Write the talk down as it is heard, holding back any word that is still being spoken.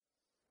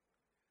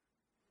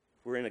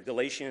We're in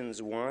Galatians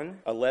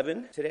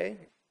 1:11 today.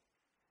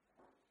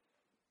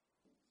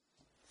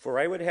 For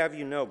I would have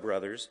you know,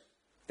 brothers,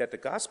 that the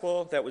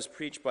gospel that was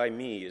preached by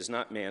me is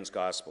not man's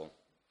gospel.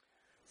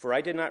 For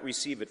I did not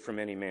receive it from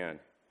any man,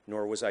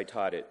 nor was I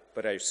taught it,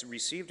 but I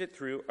received it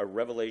through a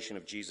revelation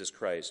of Jesus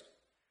Christ.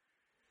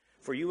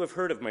 For you have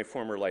heard of my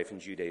former life in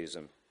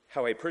Judaism,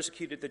 how I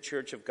persecuted the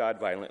church of God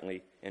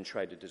violently and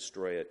tried to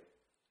destroy it.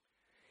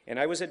 And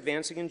I was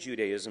advancing in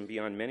Judaism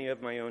beyond many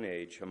of my own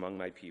age among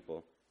my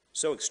people.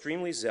 So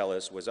extremely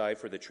zealous was I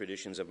for the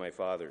traditions of my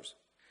fathers.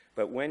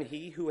 But when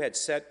he who had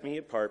set me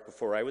apart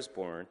before I was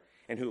born,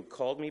 and who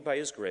called me by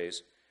his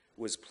grace,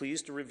 was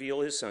pleased to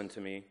reveal his Son to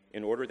me,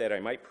 in order that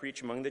I might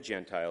preach among the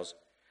Gentiles,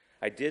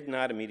 I did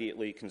not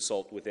immediately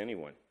consult with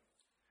anyone.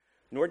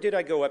 Nor did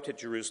I go up to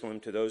Jerusalem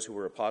to those who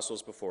were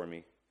apostles before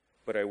me,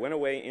 but I went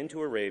away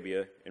into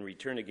Arabia and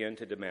returned again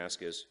to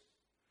Damascus.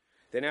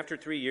 Then after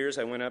 3 years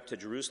I went up to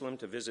Jerusalem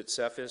to visit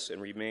Cephas and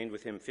remained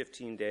with him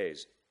 15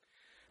 days.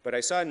 But I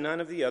saw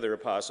none of the other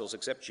apostles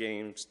except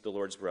James, the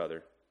Lord's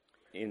brother.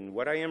 In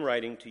what I am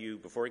writing to you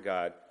before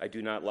God, I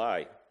do not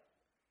lie.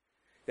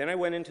 Then I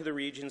went into the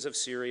regions of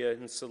Syria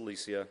and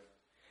Cilicia,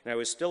 and I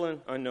was still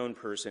an unknown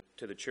person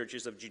to the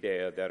churches of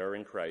Judea that are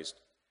in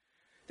Christ.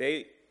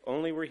 They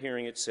only were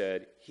hearing it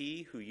said,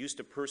 he who used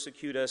to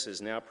persecute us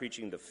is now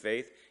preaching the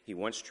faith he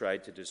once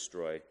tried to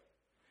destroy.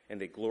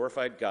 And they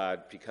glorified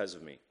God because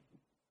of me.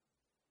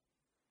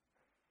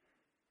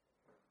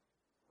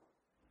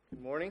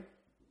 Good morning.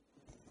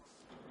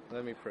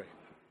 Let me pray.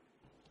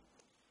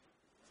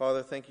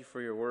 Father, thank you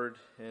for your word,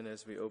 and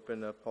as we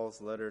open up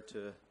Paul's letter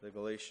to the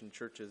Galatian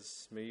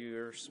churches, may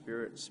your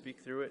Spirit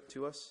speak through it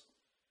to us.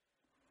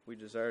 We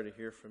desire to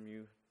hear from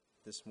you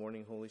this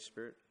morning, Holy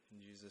Spirit.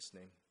 In Jesus'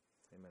 name,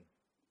 amen.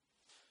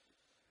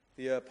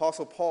 The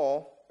Apostle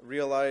Paul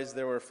realized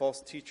there were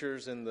false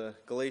teachers in the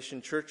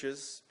Galatian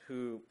churches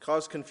who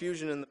caused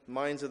confusion in the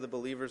minds of the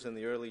believers in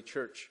the early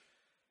church.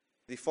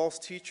 The false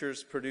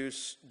teachers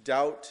produced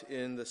doubt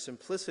in the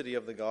simplicity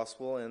of the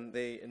gospel, and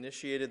they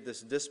initiated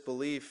this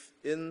disbelief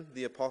in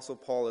the Apostle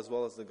Paul as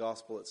well as the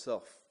gospel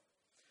itself.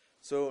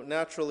 So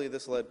naturally,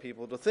 this led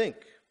people to think,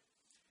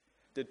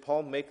 did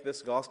Paul make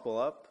this gospel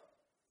up?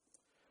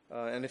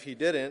 And if he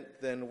didn't,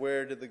 then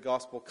where did the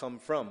gospel come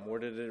from? Where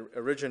did it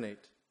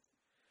originate?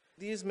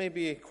 These may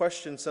be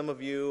questions some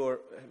of you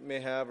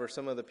may have, or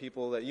some of the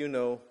people that you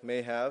know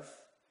may have,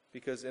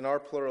 because in our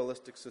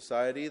pluralistic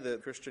society, the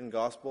Christian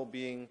gospel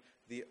being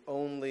the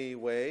only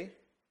way,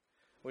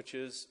 which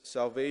is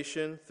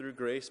salvation through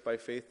grace by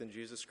faith in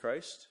Jesus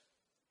Christ,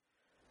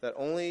 that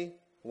only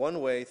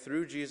one way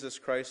through Jesus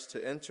Christ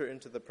to enter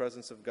into the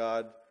presence of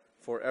God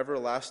for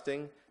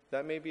everlasting,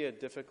 that may be a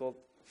difficult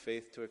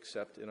faith to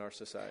accept in our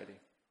society.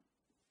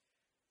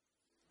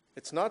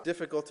 It's not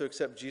difficult to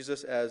accept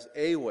Jesus as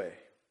a way,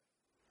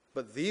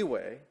 but the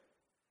way,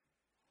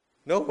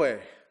 no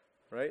way,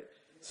 right?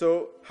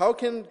 So how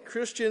can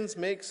Christians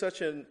make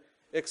such an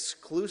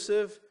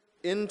exclusive,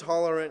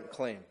 intolerant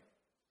claim?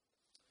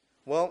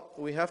 Well,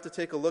 we have to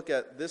take a look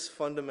at this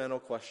fundamental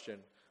question.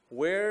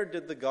 Where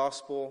did the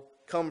gospel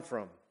come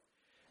from?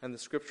 And the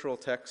scriptural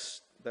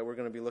text that we're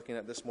going to be looking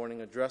at this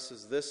morning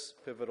addresses this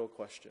pivotal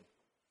question.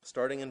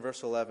 Starting in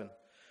verse 11.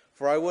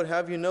 For I would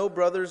have you know,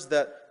 brothers,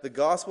 that the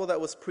gospel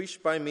that was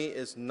preached by me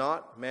is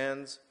not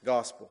man's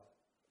gospel.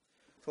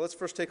 So let's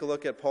first take a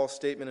look at Paul's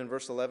statement in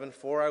verse 11.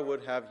 For I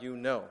would have you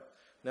know.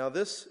 Now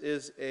this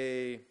is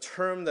a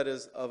term that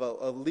is of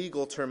a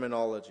legal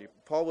terminology.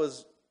 Paul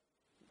was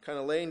kind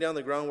of laying down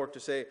the groundwork to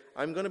say,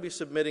 I'm going to be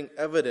submitting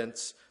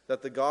evidence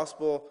that the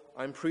gospel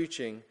I'm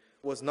preaching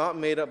was not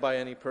made up by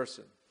any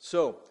person.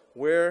 So,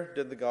 where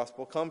did the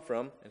gospel come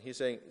from? And he's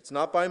saying, it's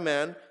not by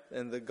man,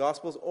 and the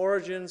gospel's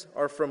origins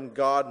are from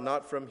God,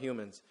 not from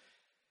humans.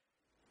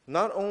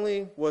 Not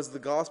only was the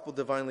gospel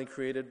divinely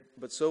created,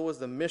 but so was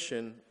the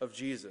mission of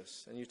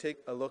Jesus. And you take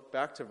a look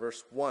back to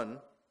verse 1.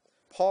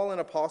 Paul, an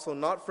apostle,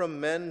 not from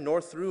men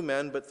nor through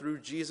men, but through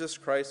Jesus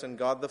Christ and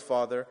God the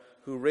Father,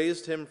 who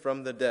raised him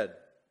from the dead.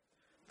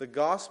 The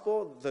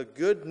gospel, the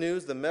good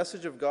news, the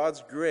message of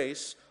God's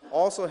grace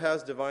also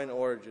has divine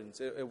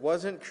origins. It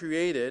wasn't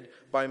created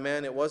by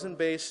man. It wasn't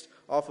based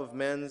off of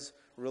men's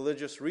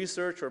religious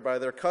research or by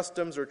their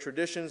customs or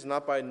traditions,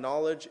 not by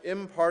knowledge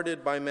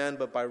imparted by man,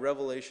 but by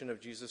revelation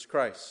of Jesus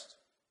Christ.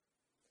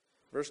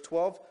 Verse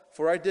 12,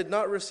 for I did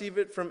not receive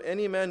it from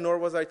any man, nor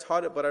was I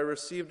taught it, but I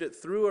received it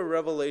through a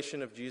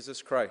revelation of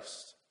Jesus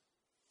Christ.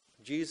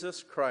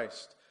 Jesus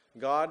Christ,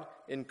 God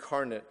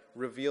incarnate,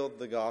 revealed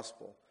the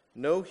gospel.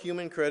 No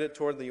human credit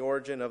toward the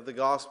origin of the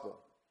gospel.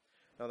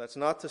 Now, that's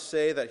not to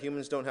say that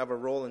humans don't have a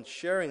role in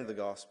sharing the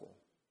gospel.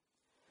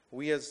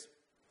 We as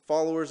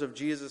followers of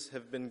Jesus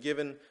have been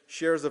given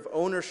shares of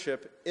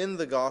ownership in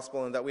the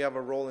gospel and that we have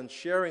a role in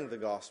sharing the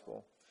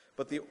gospel.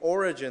 But the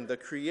origin, the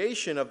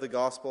creation of the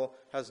gospel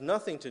has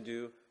nothing to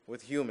do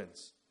with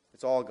humans.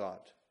 It's all God,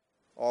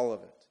 all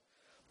of it.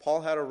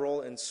 Paul had a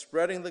role in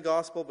spreading the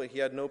gospel, but he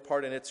had no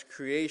part in its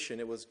creation.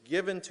 It was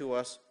given to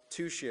us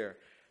to share.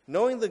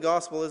 Knowing the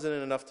gospel isn't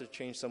enough to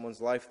change someone's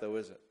life, though,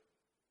 is it?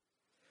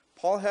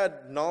 Paul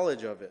had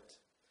knowledge of it.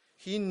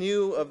 He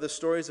knew of the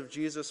stories of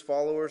Jesus'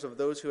 followers, of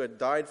those who had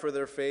died for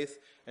their faith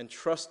and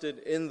trusted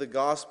in the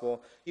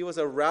gospel. He was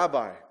a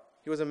rabbi.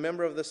 He was a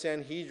member of the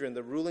Sanhedrin,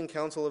 the ruling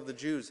council of the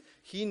Jews.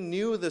 He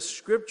knew the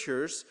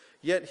scriptures,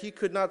 yet he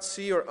could not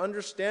see or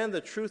understand the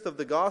truth of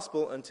the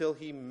gospel until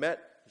he met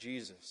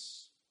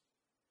Jesus.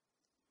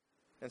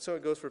 And so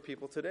it goes for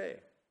people today.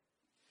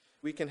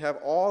 We can have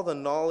all the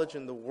knowledge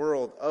in the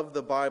world of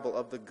the Bible,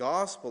 of the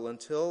gospel,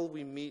 until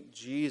we meet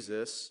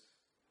Jesus.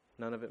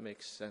 None of it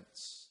makes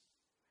sense.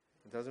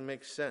 It doesn't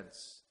make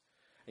sense.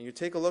 And you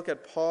take a look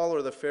at Paul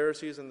or the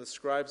Pharisees and the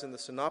scribes in the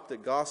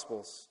Synoptic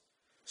Gospels.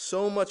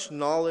 So much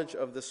knowledge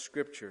of the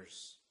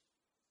Scriptures,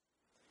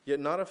 yet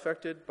not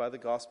affected by the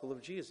gospel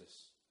of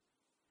Jesus.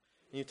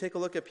 And you take a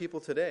look at people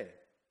today.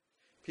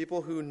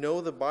 People who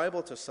know the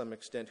Bible to some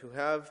extent, who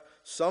have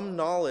some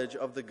knowledge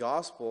of the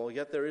gospel,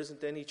 yet there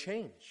isn't any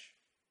change.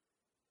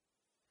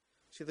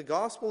 See, the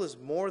gospel is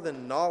more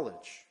than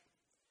knowledge.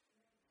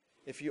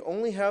 If you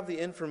only have the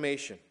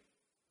information,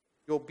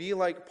 you'll be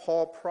like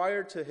Paul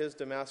prior to his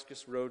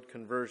Damascus Road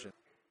conversion.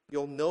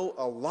 You'll know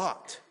a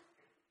lot,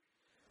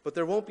 but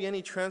there won't be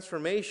any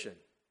transformation.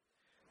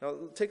 Now,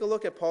 take a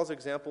look at Paul's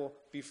example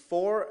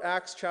before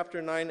Acts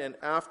chapter 9 and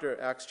after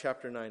Acts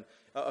chapter 9.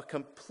 A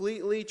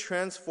completely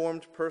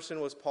transformed person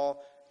was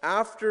Paul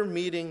after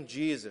meeting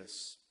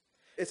Jesus.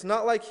 It's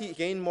not like he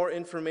gained more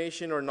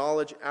information or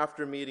knowledge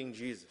after meeting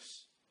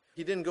Jesus.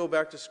 He didn't go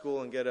back to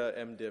school and get a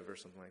MDiv or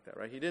something like that,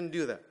 right? He didn't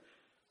do that.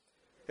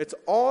 It's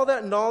all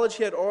that knowledge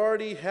he had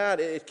already had.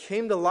 It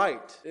came to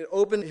light. It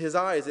opened his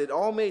eyes. It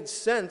all made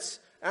sense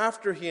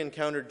after he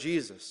encountered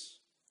Jesus.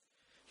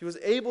 He was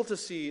able to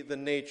see the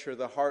nature,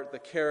 the heart, the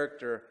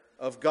character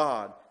of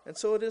God. And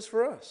so it is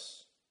for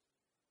us.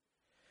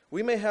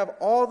 We may have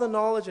all the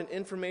knowledge and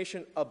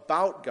information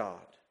about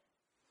God,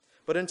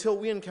 but until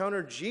we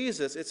encounter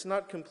Jesus, it's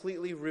not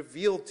completely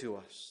revealed to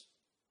us.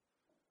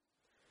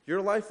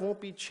 Your life won't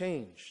be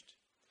changed.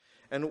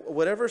 And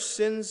whatever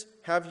sins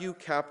have you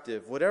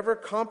captive, whatever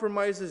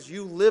compromises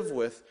you live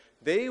with,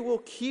 they will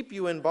keep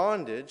you in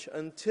bondage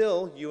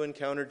until you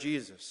encounter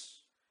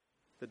Jesus,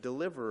 the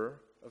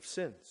deliverer of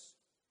sins.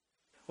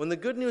 When the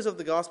good news of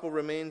the gospel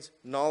remains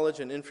knowledge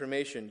and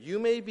information, you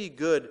may be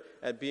good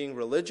at being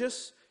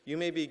religious, you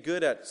may be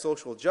good at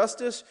social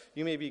justice,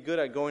 you may be good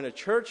at going to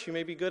church, you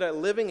may be good at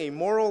living a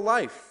moral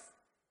life.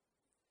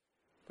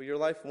 But your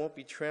life won't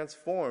be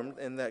transformed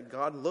in that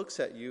God looks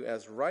at you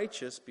as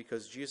righteous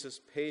because Jesus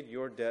paid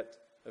your debt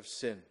of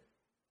sin.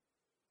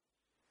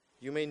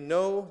 You may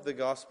know the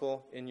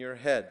gospel in your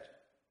head,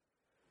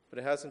 but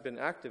it hasn't been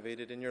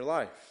activated in your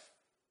life.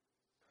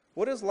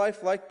 What is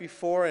life like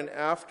before and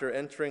after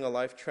entering a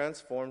life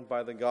transformed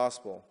by the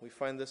gospel? We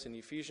find this in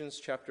Ephesians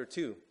chapter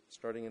 2,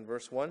 starting in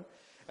verse 1.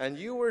 And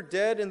you were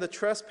dead in the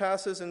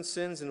trespasses and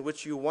sins in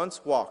which you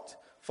once walked,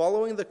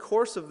 following the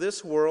course of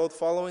this world,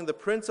 following the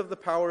prince of the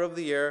power of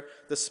the air,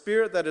 the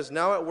spirit that is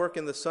now at work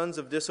in the sons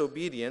of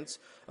disobedience,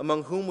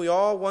 among whom we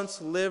all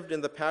once lived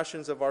in the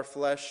passions of our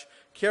flesh,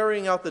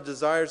 carrying out the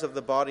desires of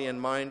the body and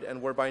mind,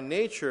 and were by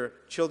nature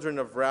children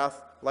of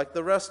wrath like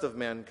the rest of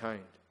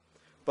mankind.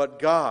 But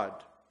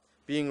God,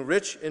 being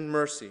rich in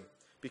mercy,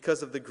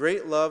 because of the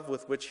great love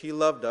with which he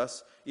loved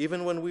us,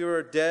 even when we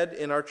were dead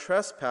in our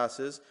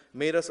trespasses,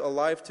 made us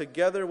alive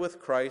together with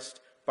Christ.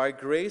 By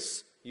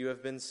grace you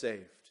have been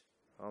saved.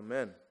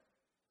 Amen.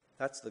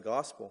 That's the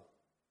gospel.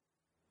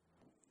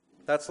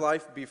 That's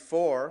life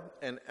before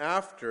and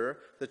after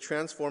the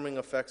transforming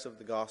effects of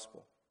the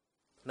gospel.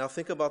 Now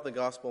think about the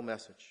gospel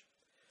message.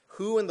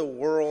 Who in the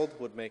world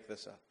would make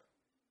this up?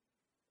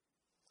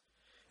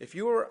 If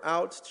you were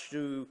out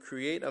to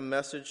create a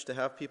message to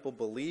have people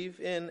believe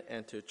in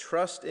and to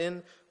trust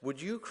in,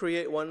 would you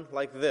create one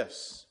like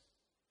this?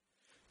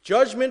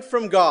 Judgment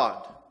from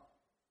God.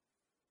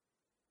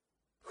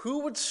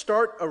 Who would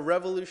start a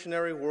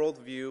revolutionary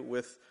worldview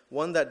with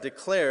one that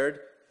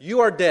declared,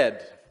 you are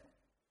dead?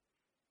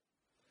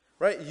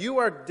 Right? You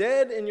are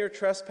dead in your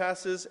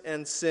trespasses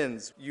and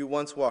sins you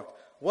once walked.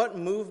 What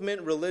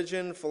movement,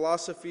 religion,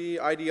 philosophy,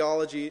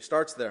 ideology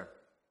starts there?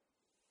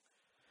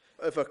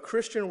 If a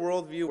Christian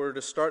worldview were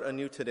to start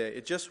anew today,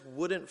 it just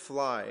wouldn't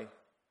fly.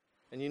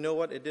 And you know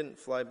what? It didn't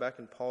fly back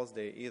in Paul's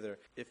day either,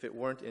 if it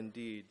weren't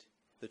indeed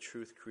the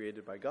truth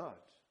created by God.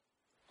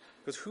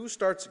 Because who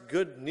starts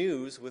good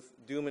news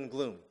with doom and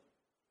gloom?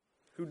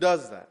 Who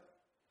does that?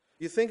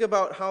 You think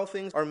about how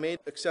things are made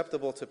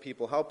acceptable to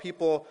people, how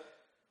people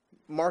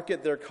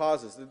market their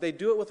causes. They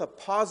do it with a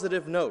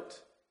positive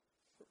note,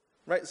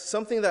 right?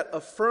 Something that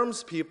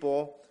affirms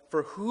people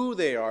for who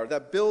they are,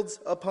 that builds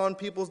upon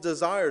people's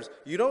desires.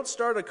 You don't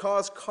start a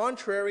cause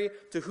contrary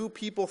to who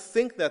people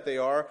think that they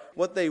are,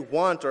 what they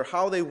want, or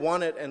how they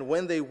want it, and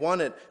when they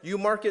want it. You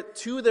market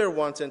to their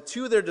wants and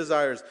to their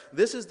desires.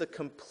 This is the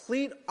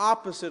complete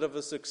opposite of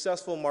a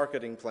successful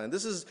marketing plan.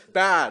 This is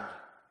bad.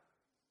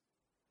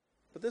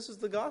 But this is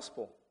the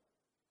gospel.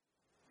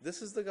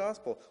 This is the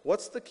gospel.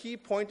 What's the key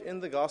point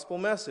in the gospel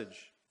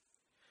message?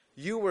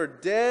 You were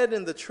dead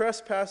in the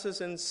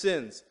trespasses and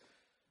sins.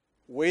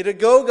 Way to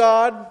go,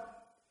 God.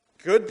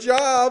 Good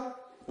job.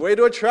 Way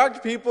to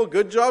attract people.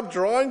 Good job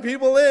drawing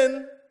people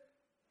in.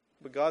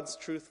 But God's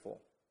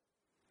truthful.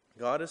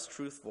 God is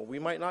truthful. We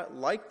might not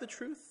like the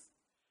truth,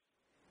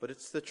 but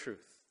it's the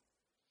truth.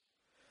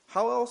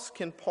 How else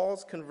can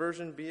Paul's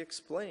conversion be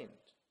explained?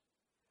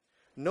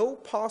 No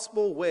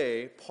possible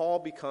way Paul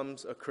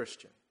becomes a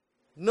Christian.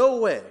 No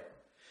way.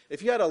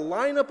 If you had a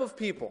lineup of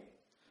people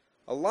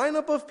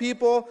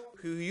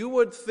who you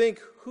would think,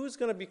 who's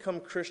going to become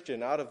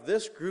Christian out of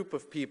this group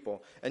of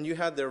people? And you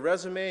had their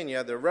resume and you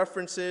had their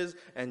references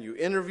and you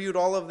interviewed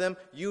all of them,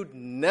 you'd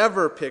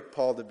never pick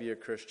Paul to be a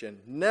Christian.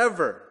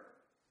 Never.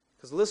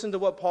 Because listen to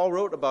what Paul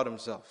wrote about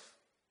himself.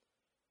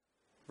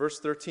 Verse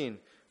 13.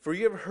 For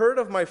you have heard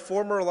of my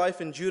former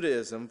life in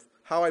Judaism,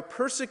 how I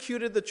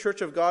persecuted the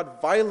church of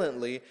God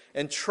violently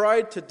and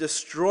tried to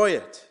destroy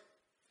it.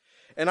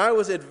 And I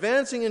was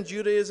advancing in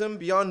Judaism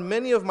beyond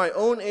many of my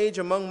own age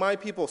among my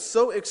people.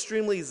 So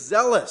extremely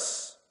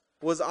zealous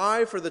was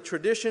I for the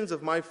traditions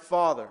of my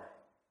father.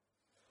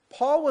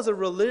 Paul was a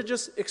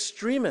religious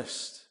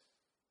extremist.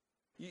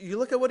 You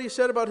look at what he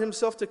said about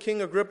himself to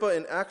King Agrippa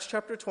in Acts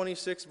chapter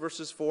 26,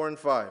 verses 4 and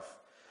 5.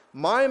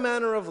 My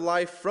manner of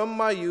life from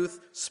my youth,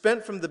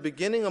 spent from the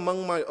beginning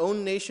among my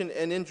own nation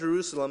and in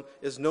Jerusalem,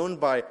 is known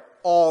by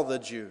all the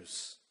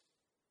Jews.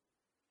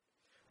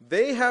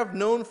 They have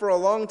known for a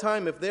long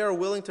time, if they are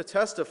willing to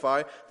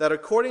testify, that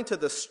according to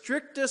the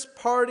strictest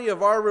party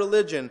of our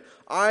religion,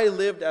 I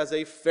lived as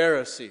a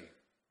Pharisee.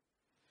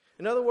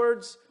 In other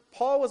words,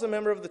 Paul was a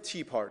member of the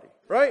Tea Party,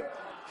 right?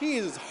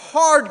 He's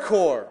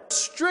hardcore.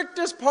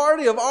 Strictest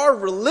party of our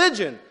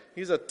religion.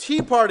 He's a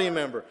Tea Party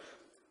member.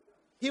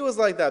 He was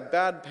like that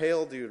bad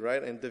pale dude,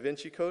 right? In Da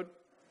Vinci Code.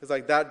 He's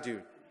like that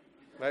dude.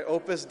 Right?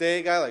 Opus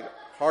Dei guy, like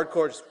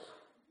hardcore.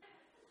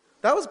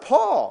 That was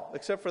Paul,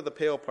 except for the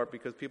pale part,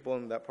 because people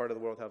in that part of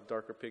the world have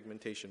darker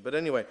pigmentation. But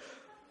anyway,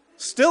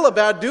 still a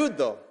bad dude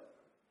though.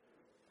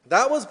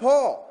 That was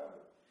Paul.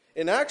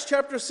 In Acts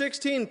chapter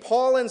 16,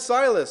 Paul and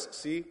Silas,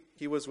 see,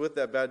 he was with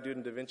that bad dude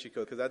in Da Vinci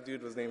Code, because that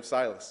dude was named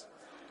Silas.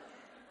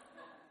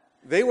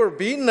 They were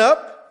beaten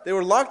up. They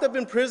were locked up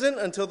in prison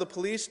until the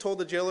police told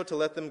the jailer to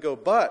let them go.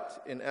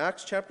 But in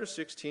Acts chapter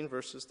 16,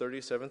 verses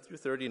 37 through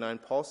 39,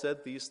 Paul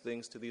said these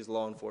things to these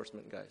law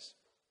enforcement guys.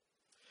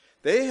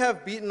 They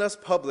have beaten us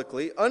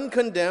publicly,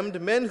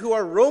 uncondemned, men who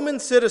are Roman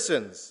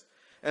citizens,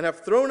 and have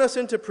thrown us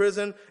into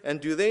prison,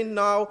 and do they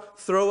now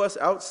throw us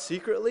out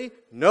secretly?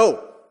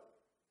 No.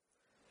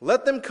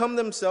 Let them come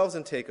themselves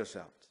and take us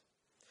out.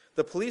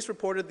 The police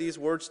reported these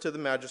words to the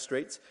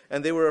magistrates,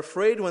 and they were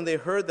afraid when they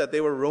heard that they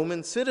were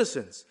Roman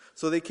citizens.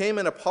 So they came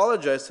and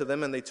apologized to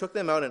them, and they took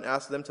them out and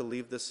asked them to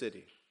leave the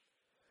city.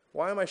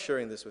 Why am I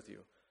sharing this with you?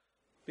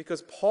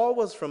 Because Paul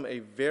was from a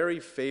very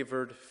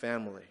favored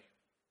family.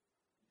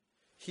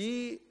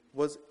 He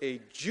was a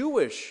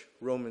Jewish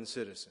Roman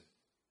citizen.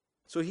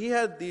 So he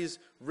had these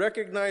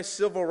recognized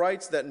civil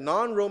rights that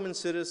non-Roman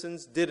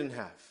citizens didn't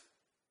have.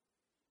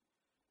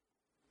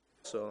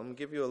 So I'm going to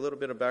give you a little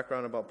bit of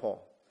background about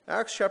Paul.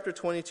 Acts chapter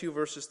 22,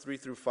 verses 3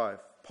 through 5.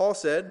 Paul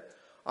said,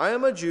 I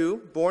am a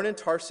Jew, born in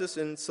Tarsus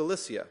in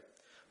Cilicia,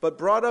 but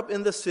brought up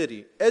in the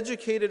city,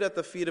 educated at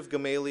the feet of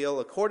Gamaliel,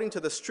 according to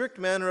the strict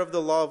manner of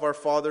the law of our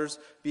fathers,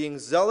 being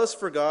zealous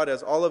for God,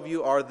 as all of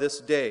you are this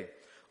day.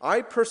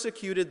 I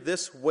persecuted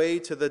this way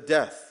to the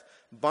death,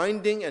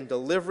 binding and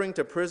delivering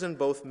to prison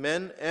both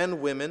men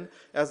and women,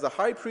 as the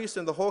high priest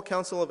and the whole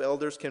council of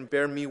elders can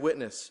bear me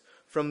witness.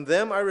 From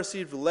them I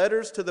received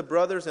letters to the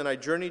brothers, and I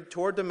journeyed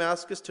toward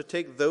Damascus to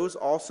take those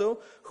also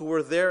who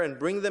were there and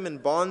bring them in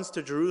bonds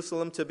to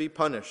Jerusalem to be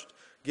punished,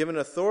 given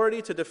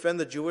authority to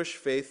defend the Jewish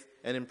faith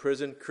and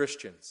imprison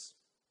Christians.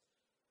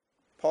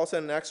 Paul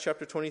said in Acts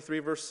chapter 23,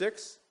 verse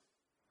 6,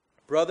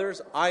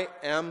 Brothers, I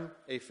am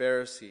a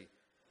Pharisee,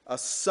 a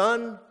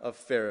son of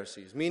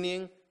Pharisees,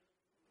 meaning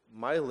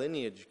my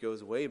lineage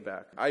goes way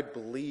back. I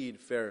bleed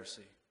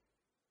Pharisee.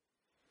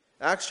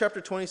 Acts chapter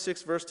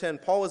 26, verse 10,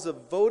 Paul was a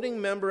voting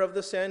member of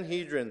the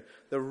Sanhedrin,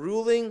 the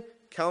ruling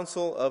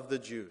council of the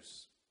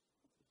Jews.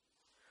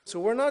 So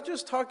we're not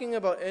just talking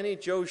about any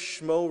Joe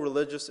Schmo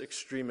religious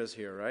extremist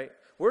here, right?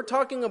 We're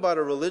talking about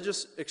a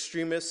religious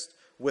extremist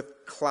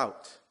with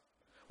clout.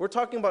 We're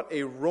talking about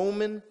a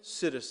Roman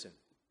citizen.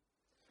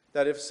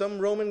 That if some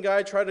Roman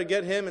guy tried to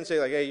get him and say,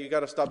 like, hey, you got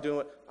to stop doing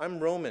what? I'm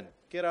Roman.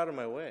 Get out of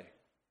my way.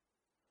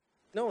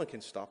 No one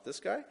can stop this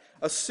guy.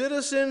 A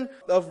citizen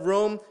of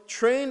Rome,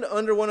 trained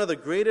under one of the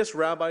greatest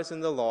rabbis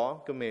in the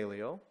law,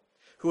 Gamaliel,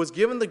 who was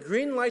given the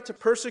green light to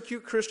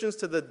persecute Christians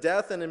to the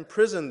death and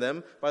imprison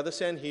them by the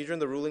Sanhedrin,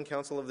 the ruling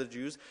council of the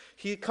Jews.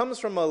 He comes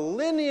from a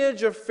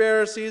lineage of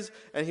Pharisees,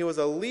 and he was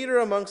a leader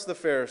amongst the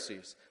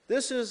Pharisees.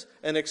 This is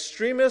an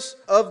extremist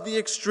of the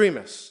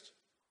extremist.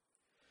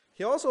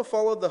 He also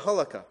followed the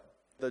halakha,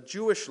 the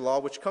Jewish law,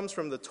 which comes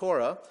from the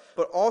Torah,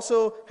 but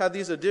also had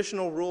these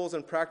additional rules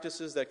and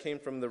practices that came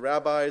from the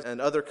rabbis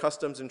and other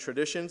customs and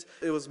traditions.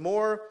 It was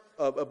more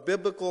of a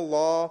biblical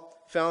law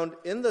found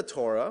in the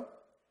Torah,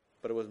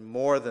 but it was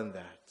more than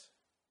that.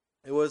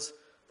 It was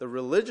the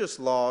religious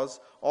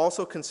laws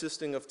also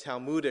consisting of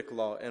Talmudic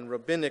law and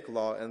rabbinic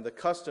law and the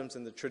customs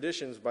and the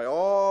traditions by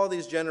all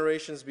these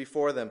generations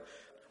before them.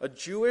 a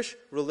Jewish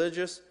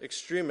religious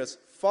extremist,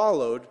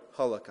 followed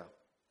halakha.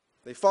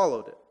 They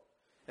followed it.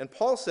 And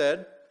Paul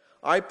said,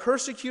 I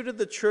persecuted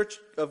the church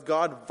of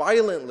God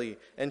violently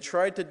and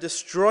tried to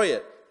destroy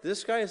it.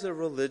 This guy is a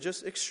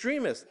religious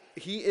extremist.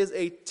 He is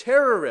a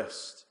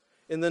terrorist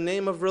in the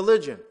name of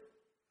religion.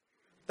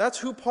 That's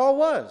who Paul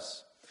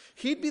was.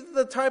 He'd be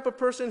the type of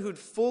person who'd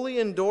fully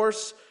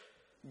endorse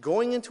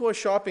going into a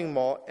shopping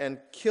mall and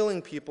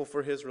killing people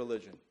for his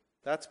religion.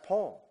 That's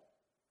Paul.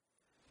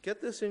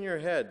 Get this in your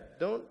head.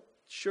 Don't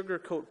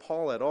sugarcoat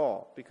Paul at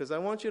all, because I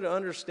want you to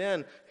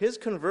understand his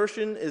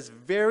conversion is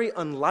very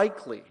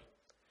unlikely.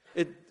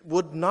 It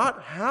would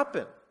not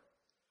happen.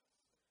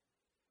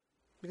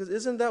 Because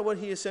isn't that what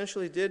he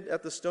essentially did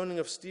at the stoning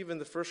of Stephen,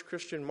 the first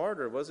Christian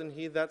martyr? Wasn't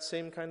he that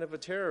same kind of a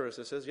terrorist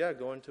that says, yeah,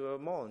 go into a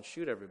mall and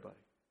shoot everybody?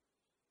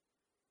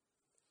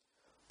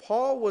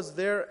 Paul was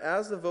there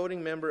as the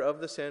voting member of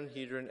the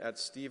Sanhedrin at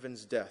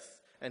Stephen's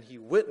death, and he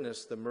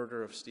witnessed the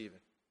murder of Stephen.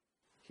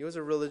 He was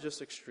a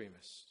religious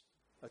extremist,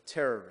 a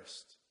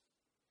terrorist.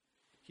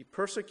 He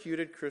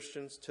persecuted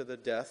Christians to the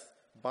death,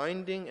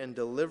 binding and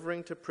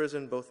delivering to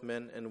prison both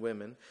men and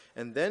women,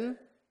 and then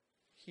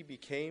he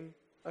became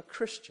a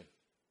Christian.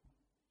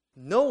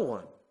 No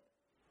one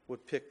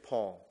would pick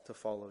Paul to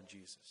follow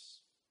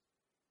Jesus,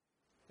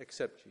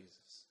 except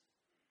Jesus.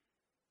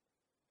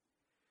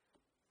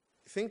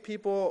 You think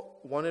people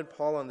wanted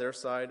Paul on their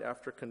side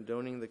after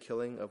condoning the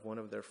killing of one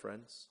of their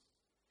friends?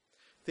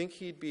 Think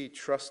he'd be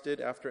trusted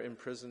after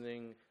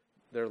imprisoning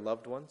their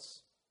loved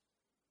ones?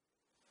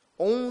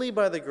 Only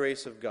by the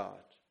grace of God.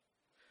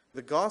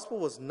 The gospel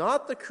was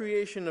not the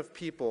creation of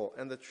people,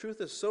 and the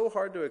truth is so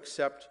hard to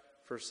accept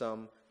for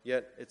some,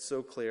 yet it's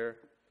so clear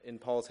in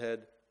Paul's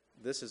head,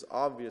 this is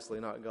obviously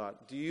not God.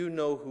 Do you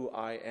know who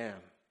I am?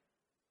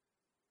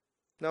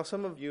 Now,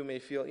 some of you may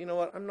feel, you know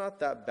what, I'm not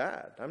that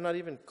bad. I'm not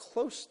even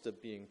close to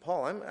being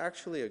Paul. I'm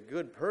actually a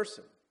good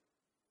person.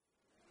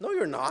 No,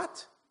 you're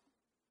not.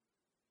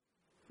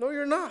 No,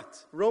 you're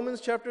not.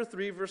 Romans chapter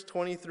 3, verse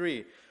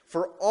 23.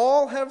 For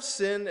all have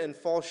sinned and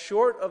fall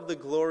short of the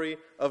glory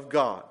of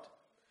God.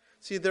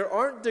 See, there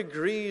aren't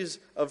degrees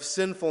of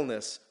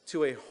sinfulness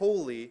to a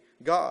holy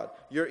God.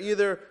 You're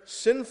either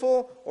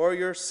sinful or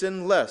you're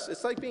sinless.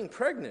 It's like being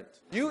pregnant.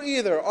 You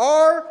either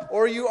are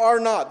or you are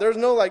not. There's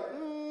no like,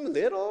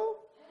 little.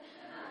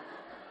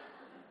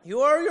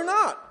 You are or you're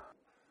not.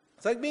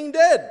 It's like being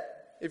dead.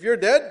 If you're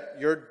dead,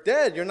 you're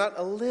dead. You're not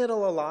a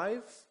little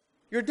alive.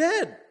 You're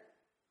dead.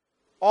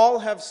 All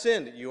have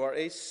sinned. You are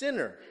a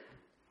sinner.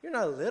 You're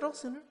not a little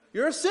sinner.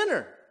 You're a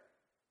sinner.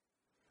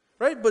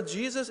 Right? But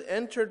Jesus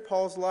entered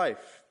Paul's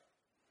life,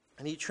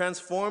 and he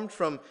transformed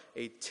from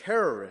a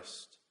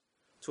terrorist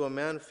to a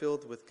man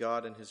filled with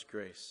God and his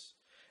grace.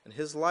 And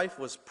his life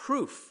was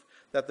proof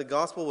that the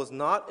gospel was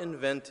not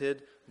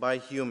invented by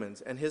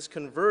humans, and his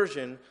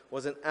conversion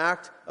was an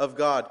act of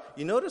God.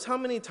 You notice how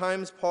many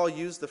times Paul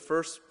used the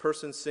first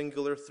person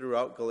singular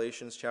throughout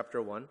Galatians chapter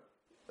 1?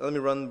 Let me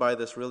run by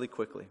this really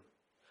quickly.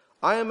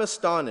 I am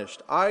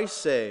astonished. I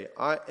say,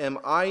 am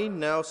I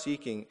now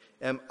seeking?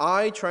 Am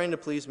I trying to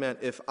please man?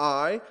 If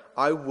I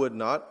would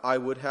not, I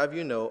would have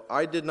you know,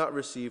 I did not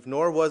receive,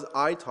 nor was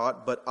I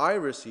taught, but I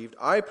received.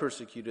 I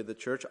persecuted the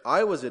church.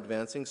 I was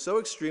advancing. So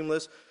extremely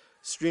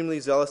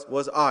zealous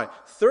was I.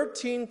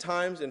 13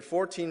 times in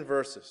 14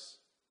 verses.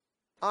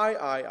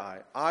 I,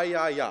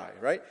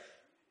 right?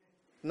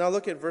 Now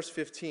look at verse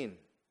 15.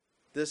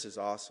 This is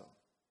awesome.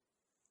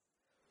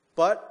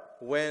 But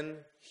when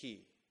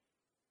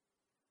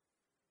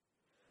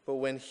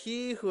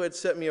he who had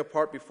set me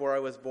apart before I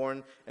was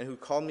born and who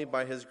called me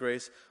by his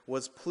grace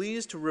was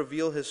pleased to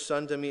reveal his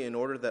Son to me in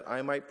order that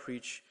I might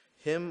preach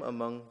him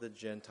among the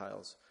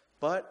Gentiles.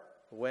 But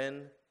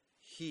when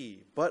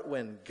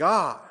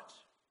God.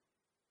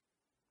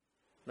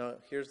 Now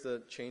here's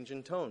the change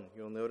in tone.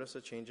 You'll notice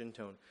a change in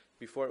tone.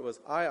 Before it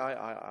was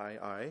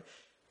I.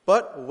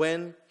 But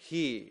when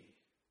he.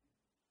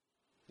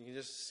 You can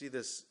just see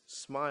this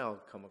smile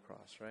come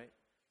across, right?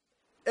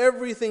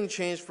 Everything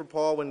changed for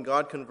Paul when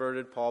God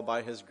converted Paul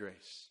by his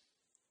grace.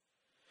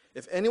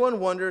 If anyone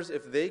wonders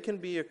if they can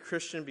be a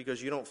Christian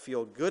because you don't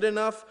feel good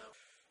enough,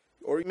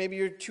 or maybe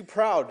you're too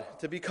proud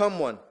to become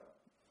one,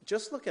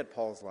 just look at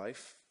Paul's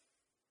life.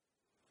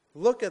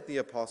 Look at the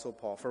Apostle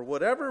Paul. For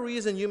whatever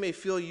reason you may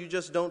feel you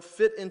just don't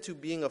fit into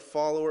being a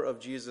follower of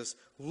Jesus,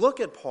 look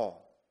at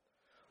Paul.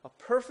 A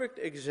perfect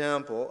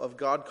example of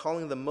God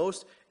calling the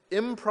most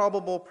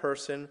improbable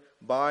person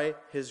by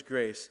his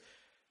grace.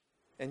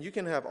 And you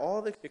can have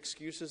all the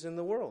excuses in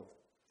the world.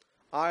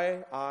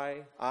 I.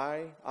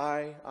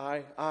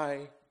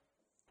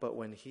 But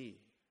when he,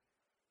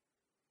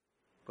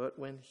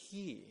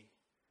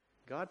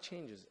 God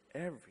changes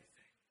everything.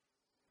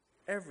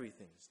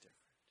 Everything is different.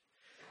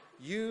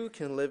 You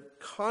can live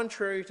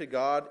contrary to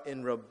God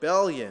in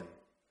rebellion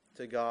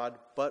to God,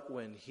 but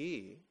when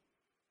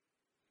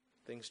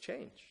things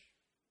change.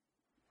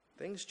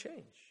 Things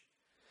change.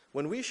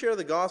 When we share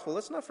the gospel,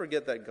 let's not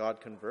forget that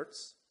God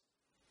converts.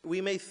 We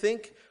may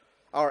think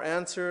our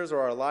answers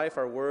or our life,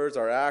 our words,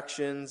 our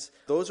actions,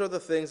 those are the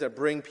things that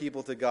bring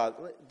people to God.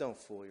 Don't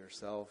fool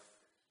yourself.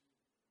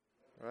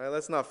 All right,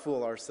 let's not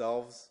fool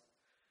ourselves.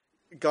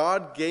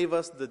 God gave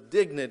us the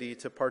dignity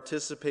to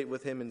participate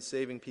with him in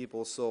saving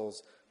people's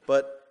souls,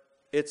 but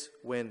it's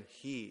when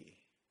he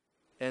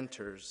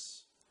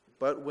enters.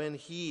 But when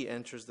he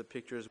enters the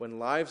pictures, when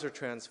lives are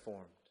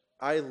transformed.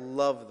 I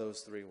love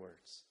those three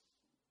words.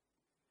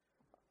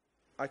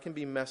 I can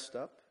be messed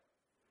up,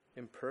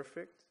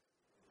 imperfect,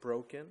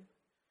 broken,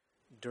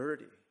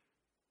 dirty.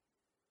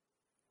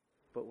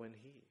 But when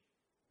he,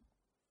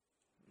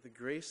 the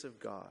grace of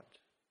God,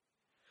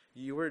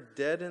 you were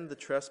dead in the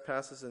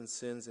trespasses and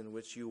sins in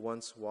which you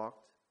once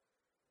walked,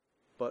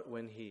 but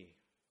when he.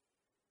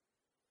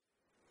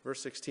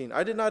 Verse 16,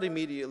 I did not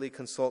immediately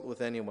consult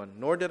with anyone,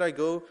 nor did I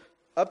go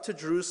up to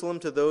Jerusalem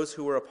to those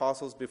who were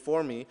apostles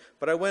before me,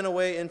 but I went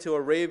away into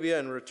Arabia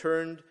and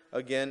returned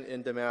again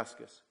in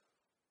Damascus.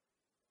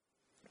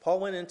 Paul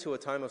went into a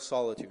time of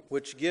solitude,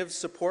 which gives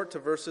support to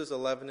verses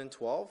 11 and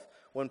 12,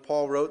 when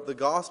Paul wrote, the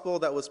gospel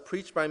that was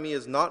preached by me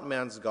is not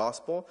man's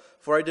gospel,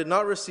 for I did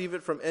not receive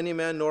it from any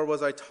man, nor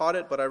was I taught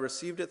it, but I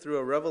received it through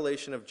a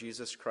revelation of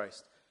Jesus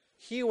Christ.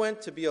 He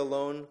went to be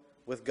alone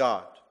with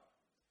God.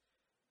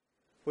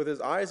 With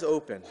his eyes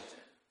opened,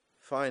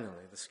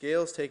 finally, the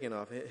scales taken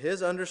off,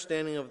 his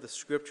understanding of the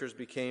scriptures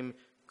became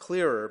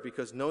clearer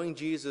because knowing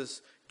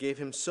Jesus gave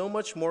him so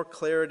much more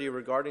clarity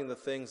regarding the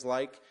things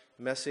like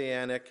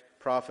messianic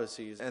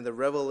prophecies and the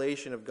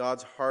revelation of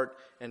God's heart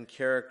and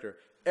character.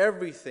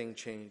 Everything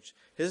changed.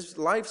 His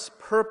life's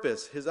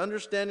purpose, his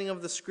understanding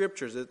of the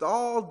scriptures, it's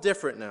all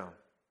different now.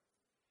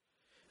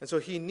 And so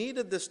he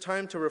needed this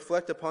time to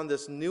reflect upon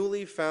this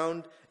newly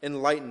found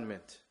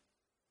enlightenment,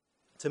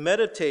 to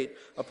meditate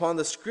upon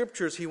the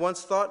scriptures he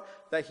once thought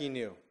that he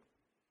knew.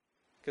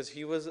 Because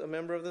he was a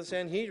member of the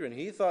Sanhedrin.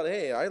 He thought,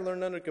 hey, I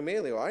learned under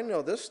Gamaliel. I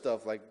know this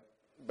stuff like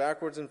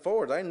backwards and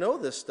forwards. I know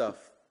this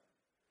stuff.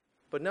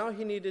 But now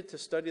he needed to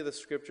study the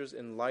scriptures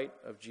in light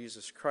of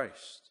Jesus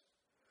Christ.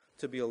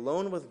 To be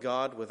alone with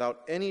God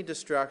without any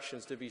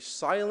distractions, to be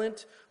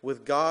silent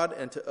with God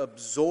and to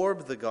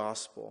absorb the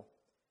gospel.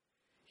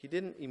 He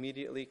didn't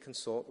immediately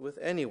consult with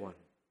anyone.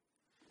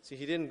 See,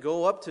 he didn't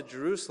go up to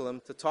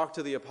Jerusalem to talk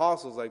to the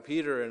apostles like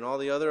Peter and all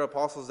the other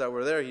apostles that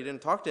were there. He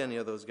didn't talk to any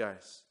of those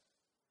guys.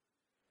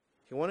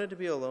 He wanted to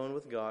be alone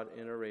with God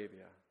in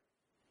Arabia.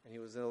 And he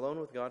was alone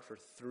with God for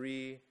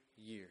 3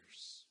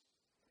 years.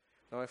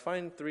 Now, I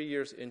find 3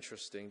 years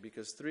interesting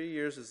because 3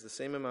 years is the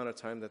same amount of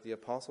time that the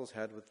apostles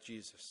had with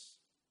Jesus.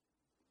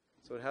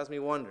 So it has me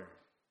wonder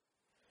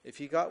if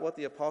he got what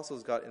the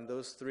apostles got in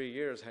those 3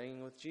 years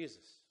hanging with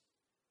Jesus.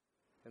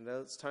 And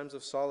those times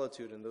of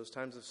solitude and those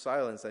times of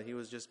silence that he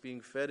was just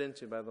being fed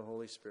into by the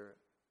Holy Spirit.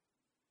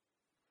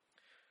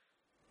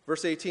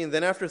 Verse 18,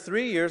 then after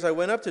 3 years I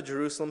went up to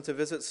Jerusalem to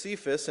visit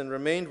Cephas and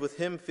remained with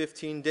him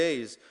 15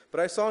 days.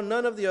 But I saw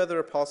none of the other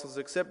apostles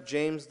except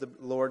James, the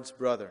Lord's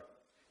brother.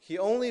 He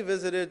only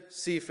visited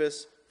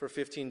Cephas for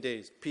 15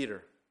 days,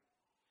 Peter.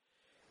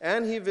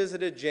 And he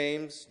visited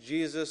James,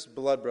 Jesus'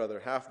 blood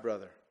brother,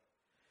 half-brother.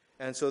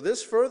 And so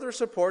this further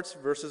supports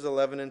verses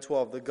 11 and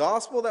 12. The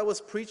gospel that was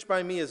preached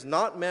by me is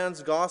not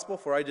man's gospel,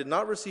 for I did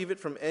not receive it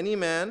from any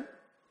man.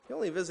 He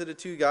only visited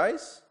 2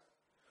 guys.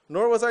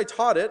 Nor was I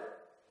taught it.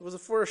 It was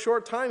for a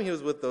short time he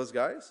was with those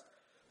guys.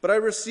 But I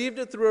received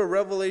it through a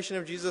revelation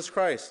of Jesus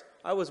Christ.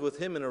 I was with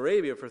him in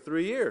Arabia for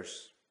 3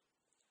 years.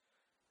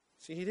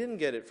 See, he didn't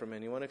get it from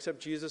anyone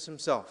except Jesus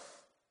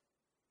himself.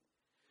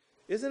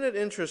 Isn't it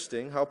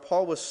interesting how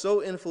Paul was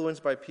so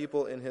influenced by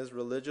people in his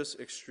religious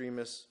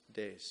extremist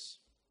days?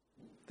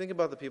 Think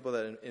about the people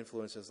that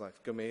influenced his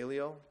life.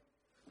 Gamaliel,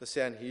 the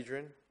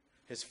Sanhedrin,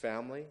 his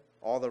family,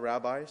 all the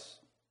rabbis.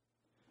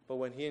 But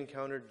when he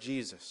encountered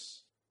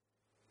Jesus,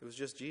 it was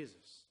just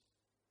Jesus.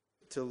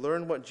 To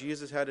learn what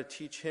Jesus had to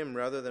teach him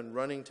rather than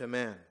running to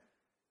man.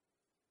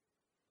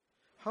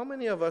 How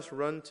many of us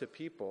run to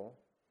people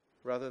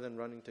rather than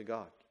running to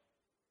God?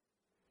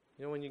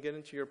 You know, when you get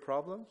into your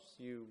problems,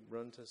 you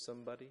run to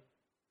somebody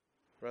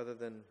rather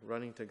than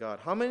running to God.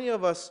 How many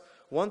of us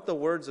want the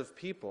words of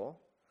people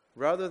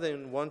rather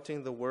than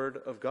wanting the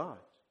word of God?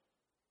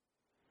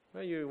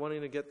 Well, you're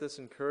wanting to get this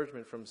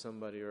encouragement from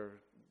somebody or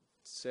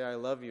say I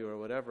love you or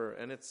whatever,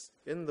 and it's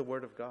in the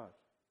word of God.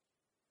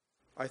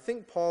 I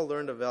think Paul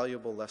learned a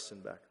valuable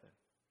lesson back then.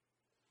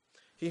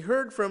 He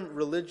heard from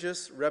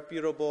religious,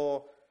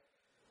 reputable,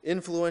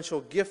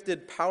 influential,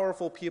 gifted,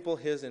 powerful people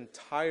his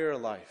entire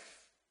life.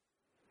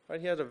 Right?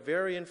 He had a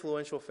very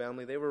influential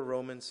family. They were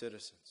Roman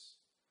citizens.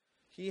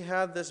 He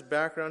had this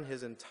background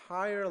his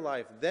entire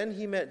life. Then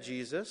he met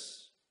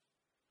Jesus.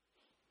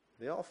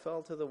 They all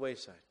fell to the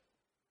wayside.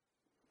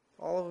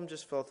 All of them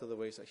just fell to the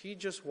wayside. He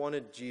just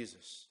wanted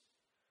Jesus.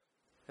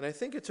 And I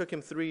think it took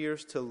him 3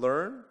 years to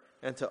learn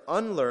and to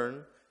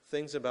unlearn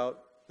things about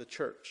the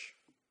church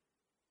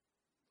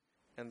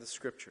and the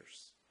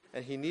scriptures.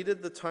 And he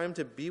needed the time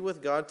to be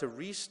with God to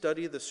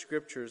restudy the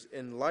scriptures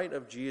in light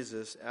of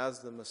Jesus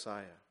as the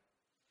Messiah.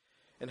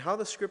 And how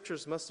the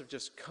scriptures must have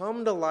just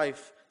come to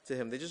life to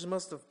him. They just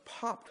must have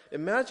popped.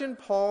 Imagine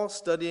Paul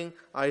studying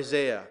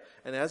Isaiah.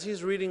 And as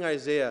he's reading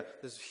Isaiah,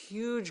 this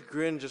huge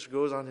grin just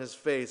goes on his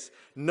face,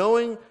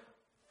 knowing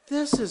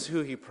This is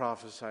who he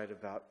prophesied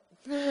about.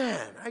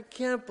 Man, I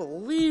can't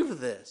believe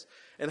this.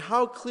 And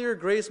how clear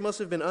grace must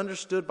have been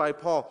understood by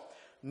Paul.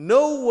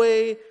 No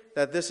way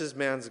that this is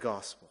man's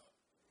gospel.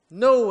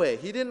 No way.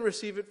 He didn't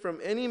receive it from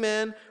any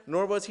man,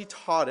 nor was he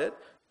taught it.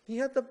 He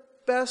had the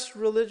best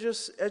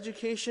religious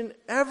education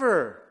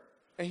ever,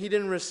 and he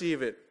didn't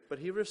receive it. But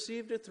he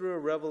received it through a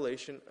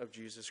revelation of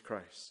Jesus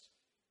Christ.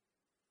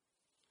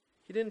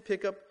 He didn't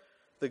pick up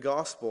the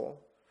gospel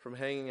from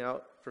hanging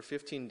out for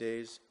 15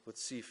 days with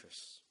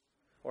Cephas,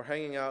 or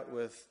hanging out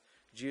with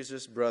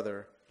Jesus'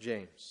 brother,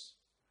 James.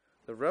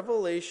 The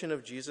revelation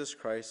of Jesus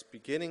Christ,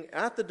 beginning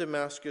at the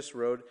Damascus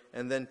Road,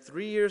 and then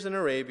 3 years in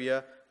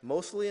Arabia,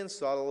 mostly in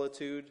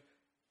solitude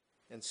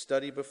and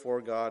study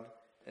before God,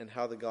 and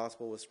how the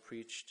gospel was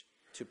preached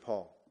to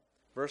Paul.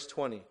 Verse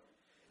 20,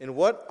 in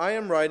what I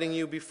am writing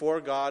you before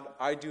God,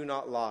 I do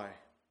not lie.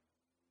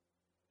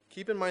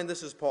 Keep in mind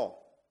this is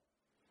Paul,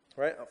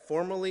 right?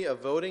 Formerly a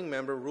voting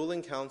member,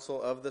 ruling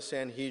council of the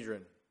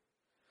Sanhedrin.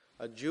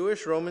 A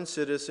Jewish Roman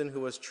citizen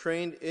who was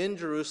trained in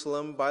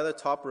Jerusalem by the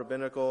top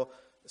rabbinical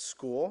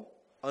school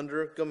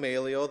under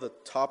Gamaliel, the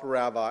top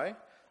rabbi,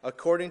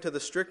 according to the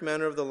strict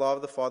manner of the law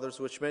of the fathers,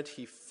 which meant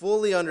he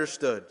fully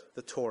understood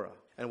the Torah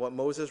and what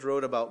Moses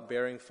wrote about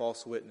bearing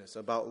false witness,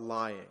 about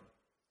lying.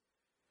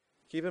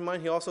 Keep in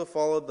mind, he also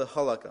followed the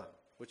halakha,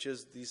 which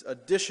is these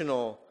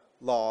additional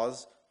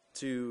laws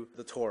to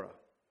the Torah,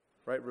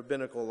 right?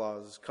 Rabbinical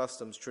laws,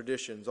 customs,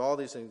 traditions, all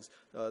these things,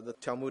 the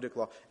Talmudic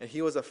law. And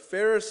he was a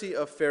Pharisee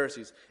of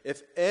Pharisees.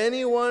 If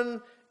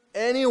anyone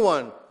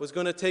was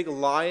going to take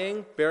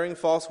lying, bearing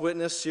false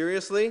witness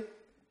seriously,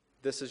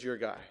 this is your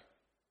guy.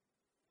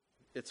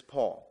 It's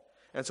Paul.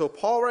 And so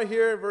Paul right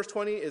here in verse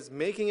 20 is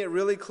making it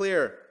really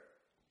clear.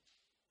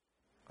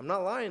 I'm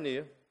not lying to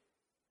you.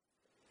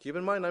 Keep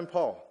in mind, I'm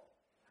Paul,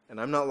 and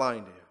I'm not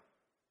lying to you.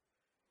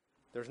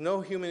 There's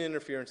no human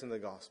interference in the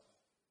gospel.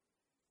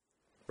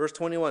 Verse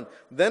 21,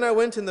 then I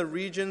went in the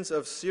regions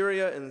of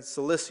Syria and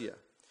Cilicia.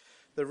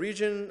 The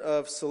region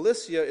of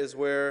Cilicia is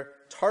where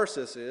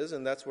Tarsus is,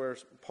 and that's where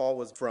Paul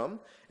was from.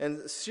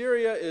 And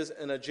Syria is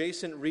an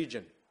adjacent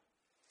region.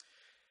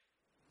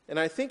 And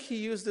I think he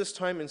used this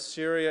time in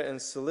Syria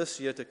and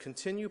Cilicia to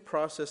continue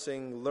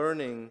processing,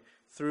 learning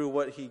through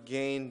what he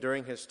gained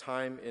during his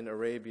time in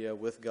Arabia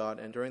with God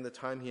and during the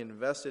time he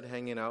invested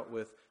hanging out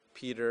with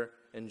Peter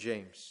and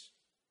James.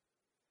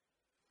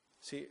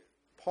 See,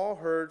 Paul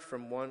heard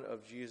from one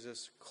of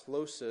Jesus'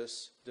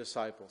 closest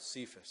disciples,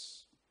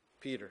 Cephas,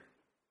 Peter.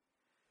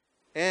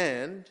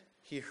 And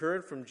he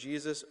heard from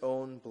Jesus'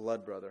 own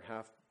blood brother,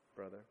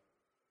 half-brother,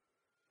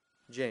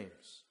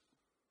 James.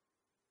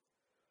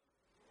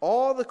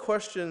 All the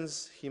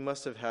questions he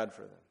must have had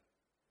for them.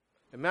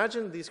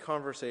 Imagine these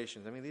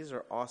conversations. I mean, these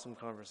are awesome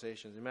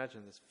conversations.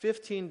 Imagine this.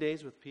 15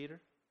 days with Peter,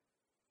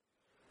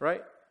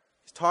 right?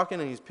 He's talking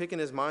and he's picking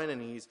his mind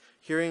and he's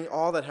hearing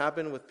all that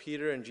happened with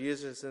Peter and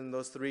Jesus in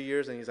those 3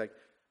 years. And he's like,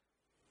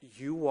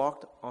 you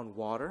walked on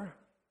water?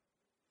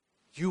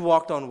 You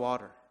walked on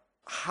water.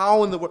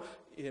 How in the world?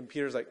 And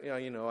Peter's like, yeah,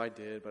 I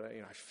did, but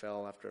I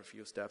fell after a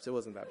few steps. It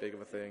wasn't that big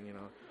of a thing,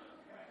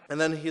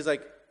 And then he's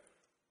like,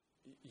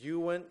 you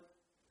went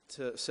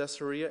to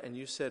Caesarea and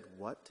you said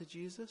what to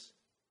Jesus?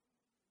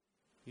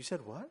 You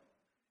said what?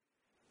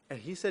 And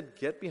he said,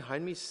 get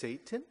behind me,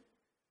 Satan?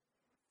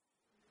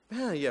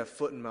 Man, you have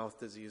foot and mouth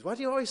disease. Why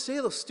do you always say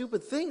those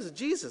stupid things to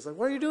Jesus? Like,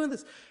 why are you doing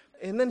this?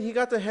 And then he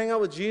got to hang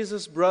out with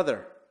Jesus'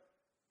 brother,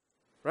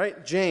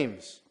 right?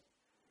 James.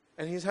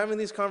 And he's having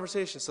these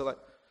conversations. So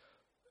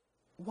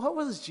what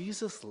was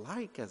Jesus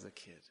like as a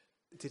kid?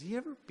 Did he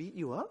ever beat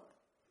you up?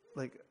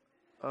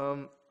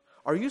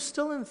 Are you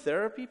still in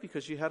therapy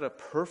because you had a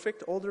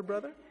perfect older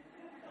brother?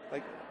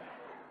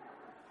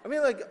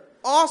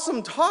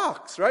 Awesome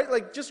talks,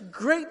 right? Just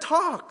great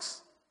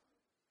talks.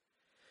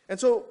 And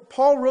so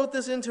Paul wrote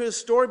this into his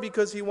story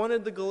because he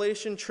wanted the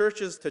Galatian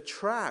churches to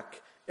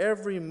track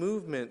every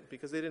movement,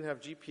 because they didn't have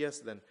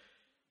GPS then,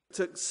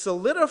 to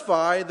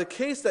solidify the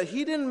case that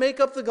he didn't make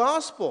up the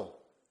gospel.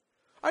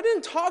 I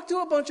didn't talk to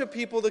a bunch of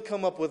people to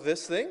come up with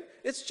this thing.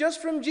 It's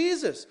just from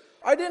Jesus.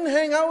 I didn't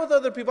hang out with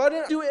other people. I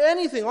didn't do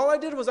anything. All I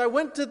did was I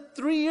went to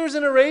 3 years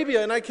in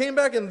Arabia and I came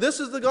back and this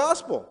is the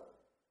gospel.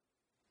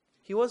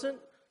 He wasn't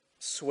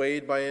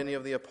swayed by any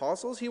of the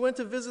apostles. He went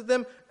to visit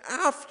them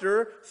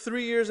after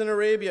 3 years in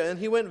Arabia, and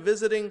he went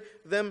visiting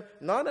them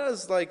not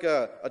as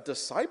a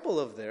disciple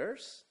of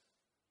theirs.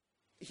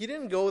 He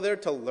didn't go there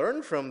to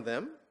learn from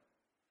them.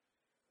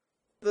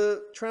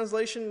 The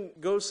translation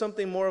goes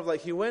something more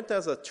of he went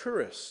as a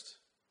tourist.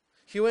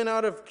 He went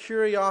out of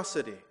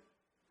curiosity,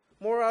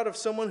 more out of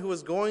someone who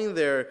was going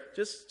there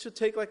just to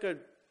take a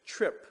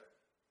trip,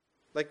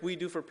 like we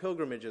do for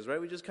pilgrimages,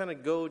 right? We just kind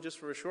of go just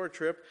for a short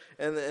trip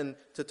and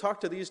to talk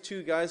to these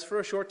two guys for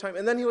a short time,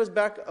 and then he was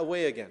back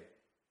away again.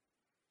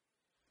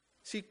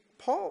 See,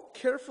 Paul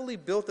carefully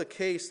built a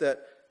case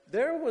that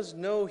there was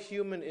no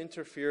human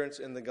interference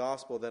in the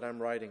gospel that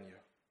I'm writing you.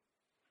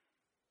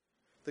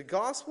 The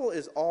gospel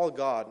is all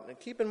God. And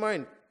keep in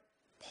mind,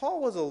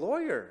 Paul was a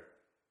lawyer.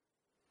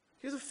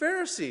 He was a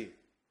Pharisee.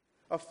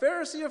 A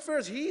Pharisee of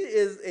Pharisees. He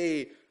is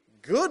a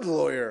good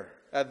lawyer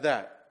at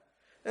that.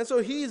 And so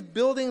he's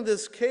building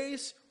this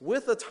case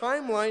with a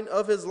timeline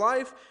of his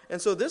life.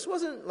 And so this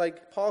wasn't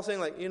like Paul saying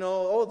like,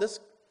 this,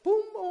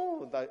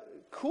 boom, that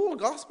cool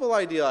gospel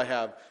idea I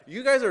have.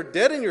 You guys are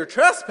dead in your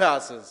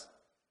trespasses.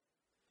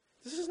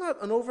 This is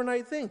not an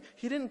overnight thing.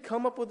 He didn't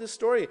come up with this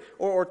story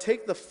or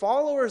take the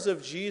followers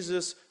of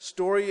Jesus'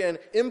 story and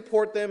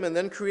import them and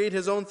then create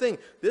his own thing.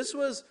 This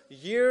was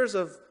years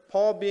of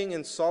Paul being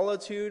in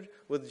solitude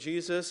with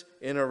Jesus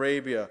in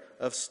Arabia,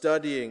 of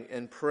studying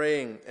and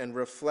praying and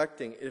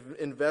reflecting,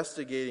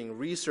 investigating,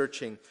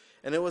 researching.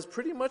 And it was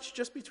pretty much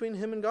just between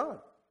him and God.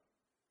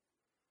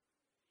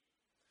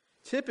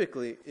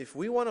 Typically, if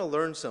we want to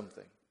learn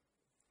something,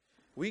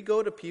 we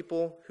go to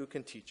people who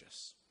can teach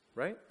us,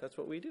 right? That's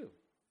what we do.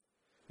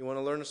 You want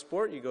to learn a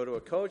sport, you go to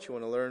a coach. You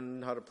want to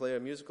learn how to play a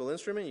musical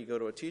instrument, you go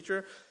to a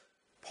teacher.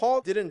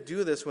 Paul didn't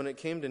do this when it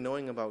came to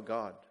knowing about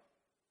God.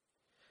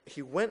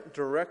 He went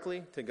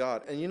directly to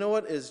God. And you know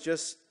what is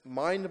just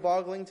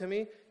mind-boggling to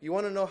me? You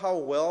want to know how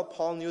well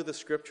Paul knew the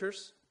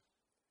scriptures?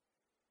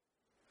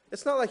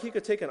 It's not like he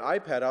could take an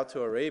iPad out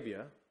to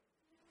Arabia.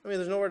 I mean,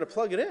 there's nowhere to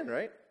plug it in,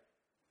 right?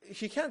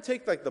 He can't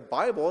take like the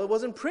Bible. It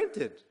wasn't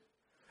printed.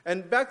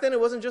 And back then it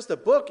wasn't just a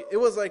book. It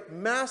was like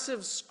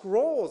massive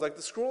scrolls, like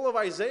the scroll of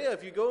Isaiah.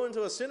 If you go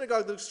into a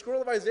synagogue, the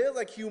scroll of Isaiah is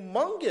like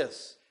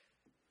humongous.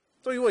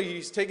 So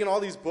he's taking all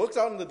these books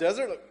out in the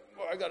desert, like,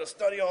 I got to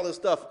study all this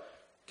stuff.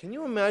 Can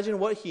you imagine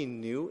what he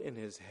knew in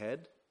his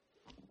head?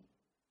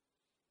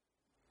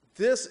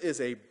 This is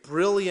a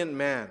brilliant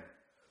man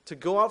to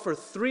go out for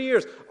 3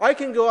 years. I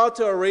can go out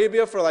to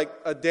Arabia for like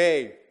a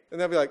day, and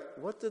they'll be like,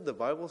 what did the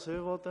Bible say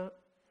about that?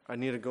 I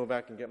need to go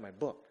back and get my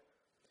book.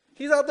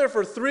 He's out there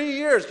for 3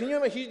 years. Can you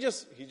imagine? He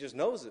just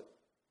knows it.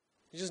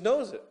 He just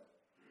knows it.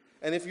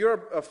 And if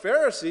you're a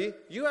Pharisee,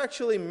 you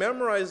actually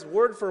memorize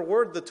word for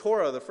word the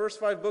Torah, the first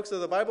 5 books of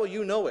the Bible,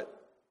 you know it.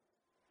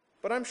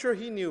 But I'm sure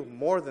he knew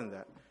more than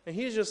that. And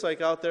he's just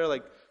like out there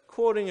like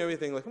quoting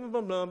everything, like,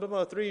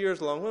 3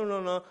 years long,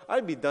 no.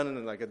 I'd be done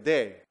in like a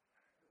day.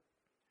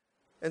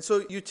 And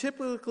so you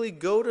typically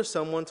go to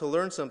someone to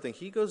learn something.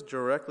 He goes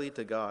directly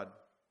to God.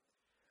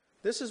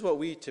 This is what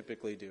we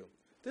typically do.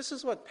 This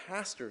is what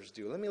pastors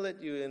do. Let me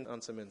let you in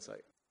on some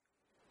insight.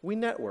 We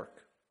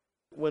network.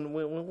 When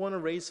we want to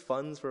raise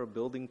funds for a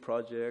building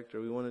project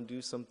or we want to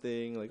do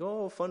something like,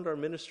 fund our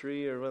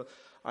ministry, or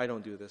I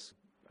don't do this.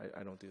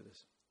 I don't do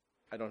this.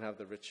 I don't have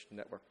the rich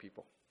network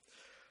people.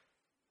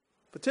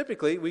 But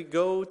typically, we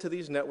go to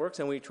these networks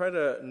and we try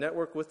to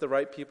network with the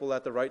right people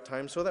at the right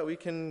time so that we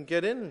can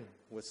get in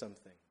with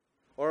something.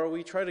 Or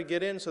we try to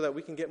get in so that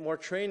we can get more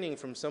training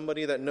from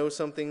somebody that knows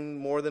something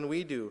more than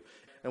we do.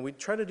 And we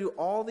try to do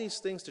all these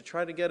things to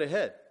try to get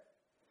ahead.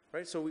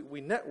 Right? So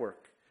we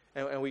network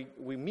and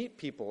we meet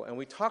people and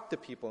we talk to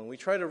people and we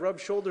try to rub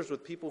shoulders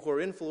with people who are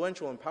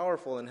influential and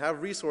powerful and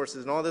have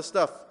resources and all this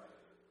stuff.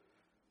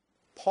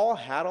 Paul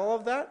had all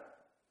of that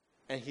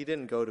and he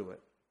didn't go to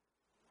it.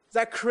 Is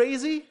that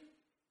crazy?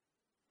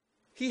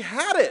 He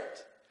had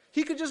it.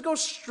 He could just go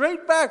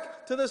straight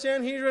back to the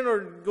Sanhedrin or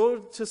go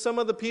to some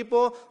of the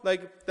people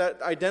like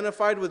that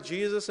identified with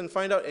Jesus and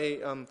find out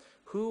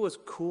who was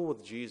cool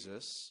with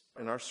Jesus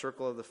in our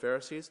circle of the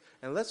Pharisees,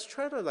 and let's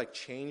try to like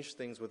change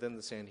things within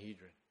the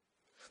Sanhedrin.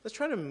 Let's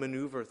try to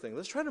maneuver things.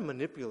 Let's try to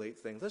manipulate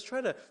things. Let's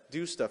try to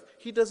do stuff.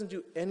 He doesn't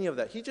do any of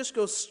that. He just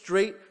goes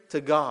straight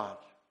to God.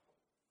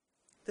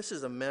 This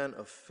is a man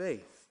of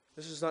faith.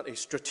 This is not a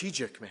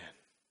strategic man.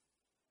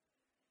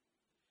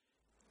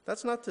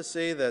 That's not to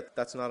say that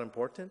that's not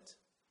important,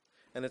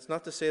 and it's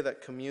not to say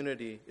that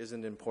community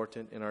isn't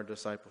important in our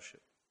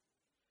discipleship.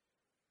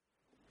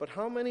 But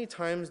how many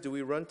times do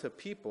we run to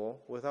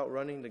people without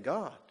running to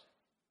God?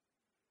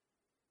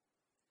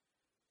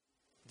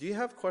 Do you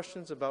have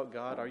questions about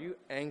God? Are you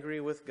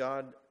angry with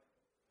God?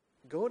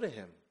 Go to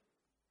Him.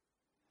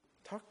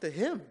 Talk to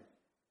Him.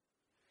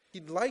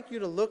 He'd like you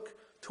to look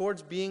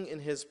towards being in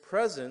His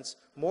presence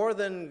more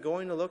than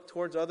going to look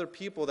towards other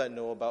people that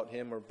know about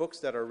Him, or books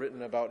that are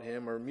written about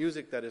Him, or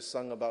music that is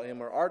sung about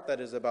Him, or art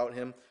that is about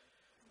Him.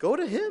 Go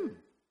to Him.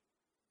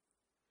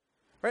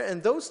 Right?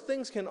 And those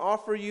things can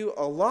offer you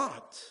a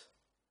lot,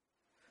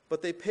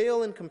 but they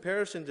pale in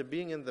comparison to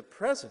being in the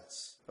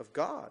presence of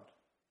God.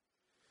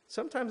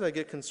 Sometimes I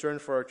get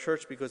concerned for our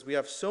church because we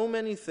have so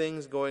many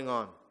things going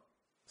on.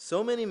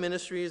 So many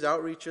ministries,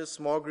 outreaches,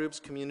 small groups,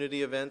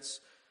 community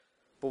events.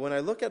 But when I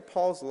look at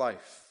Paul's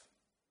life,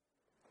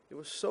 it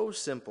was so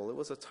simple. It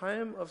was a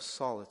time of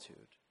solitude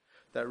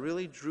that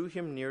really drew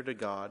him near to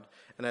God.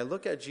 And I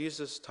look at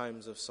Jesus'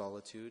 times of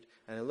solitude,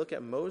 and I look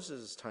at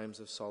Moses'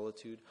 times of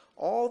solitude,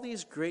 all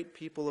these great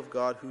people of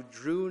God who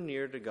drew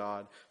near to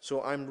God.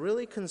 So I'm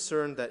really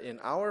concerned that in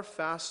our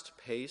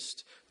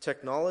fast-paced,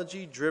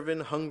 technology-driven,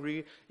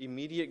 hungry,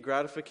 immediate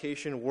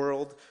gratification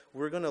world,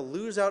 we're going to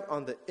lose out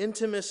on the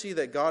intimacy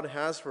that God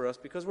has for us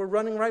because we're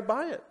running right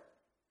by it.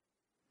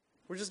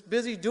 We're just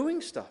busy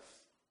doing stuff.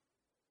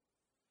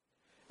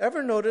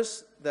 Ever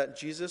notice that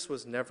Jesus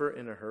was never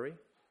in a hurry?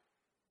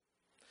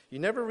 You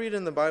never read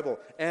in the Bible,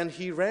 and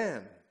he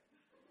ran.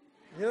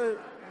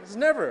 It's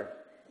never.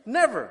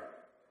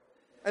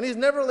 And he's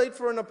never late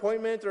for an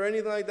appointment or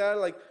anything like that.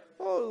 Like,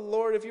 oh,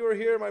 Lord, if you were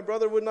here, my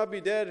brother would not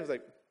be dead. He's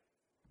like,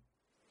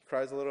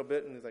 cries a little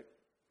bit, and he's like,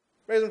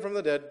 raise him from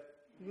the dead.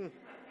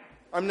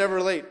 I'm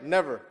never late.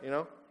 Never,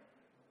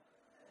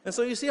 And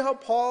so you see how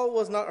Paul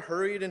was not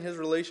hurried in his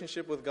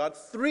relationship with God.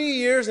 3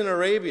 years in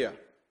Arabia.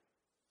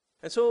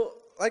 And so,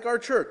 like our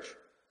church,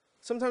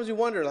 sometimes you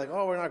wonder, like,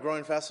 oh, we're not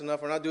growing fast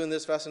enough. We're not doing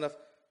this fast enough.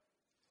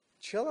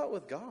 Chill out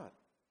with God.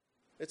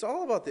 It's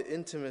all about the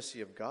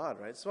intimacy of God,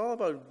 right? It's all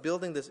about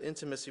building this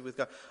intimacy with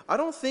God. I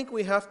don't think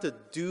we have to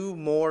do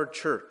more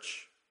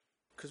church,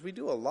 because we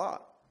do a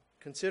lot.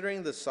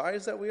 Considering the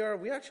size that we are,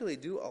 we actually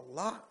do a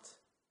lot.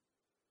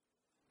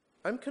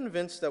 I'm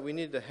convinced that we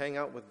need to hang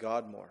out with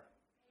God more.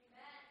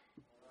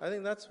 I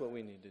think that's what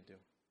we need to do.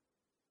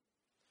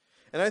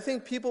 And I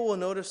think people will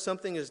notice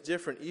something is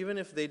different even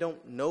if they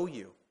don't know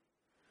you.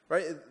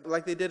 Right?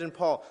 Like they did in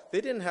Paul.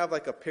 They didn't have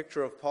like a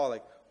picture of Paul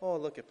like, oh,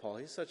 look at Paul.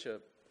 He's such a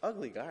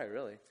ugly guy,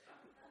 really.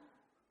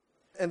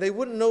 And they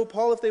wouldn't know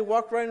Paul if they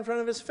walked right in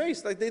front of his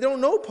face. Like they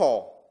don't know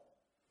Paul.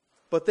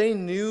 But they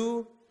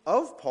knew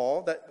of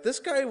Paul that this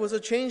guy was a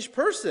changed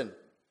person.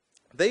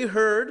 They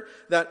heard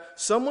that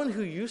someone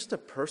who used to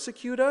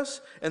persecute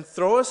us and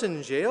throw us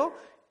in jail,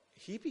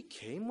 he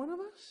became one of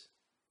us?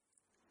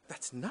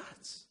 That's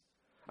nuts.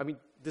 I mean,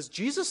 this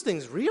Jesus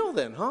thing's real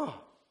then, huh?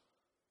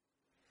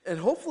 And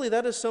hopefully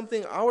that is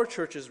something our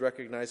church is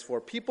recognized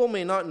for. People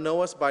may not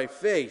know us by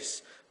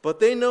face, but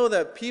they know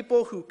that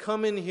people who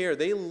come in here,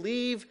 they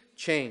leave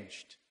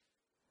changed.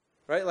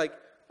 Right? Like,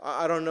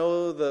 I don't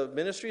know the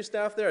ministry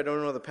staff there. I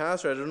don't know the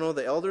pastor. I don't know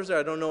the elders there.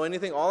 I don't know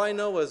anything. All I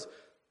know was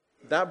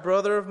that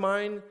brother of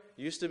mine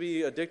used to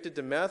be addicted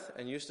to meth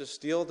and used to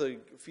steal to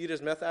feed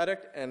his meth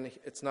addict, and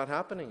it's not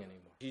happening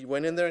anymore. He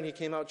went in there and he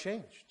came out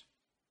changed.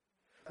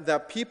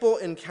 That people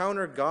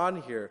encounter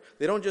God here.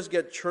 They don't just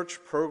get church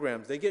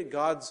programs. They get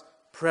God's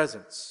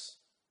presence.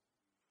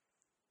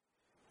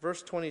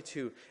 Verse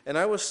 22, and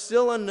I was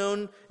still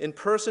unknown in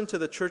person to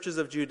the churches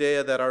of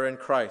Judea that are in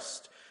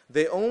Christ.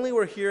 They only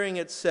were hearing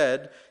it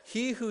said,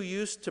 he who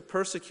used to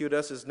persecute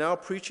us is now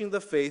preaching the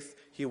faith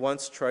he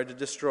once tried to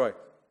destroy.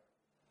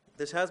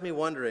 This has me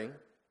wondering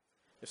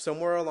if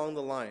somewhere along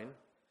the line,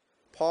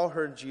 Paul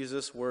heard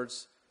Jesus'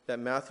 words that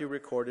Matthew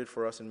recorded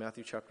for us in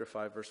Matthew chapter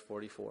 5, verse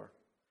 44.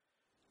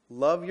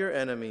 Love your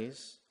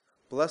enemies,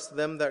 bless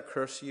them that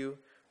curse you,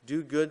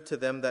 do good to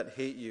them that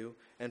hate you,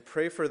 and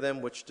pray for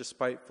them which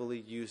despitefully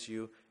use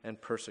you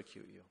and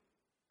persecute you.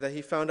 That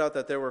he found out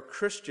that there were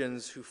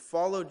Christians who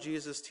followed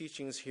Jesus'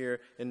 teachings here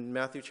in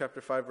Matthew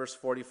chapter 5, verse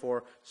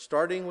 44,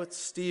 starting with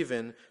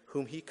Stephen,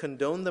 whom he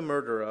condoned the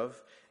murder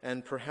of,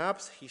 and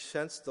perhaps he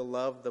sensed the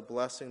love, the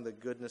blessing, the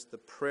goodness, the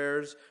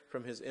prayers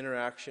from his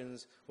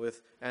interactions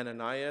with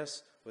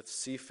Ananias, with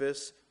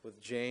Cephas, with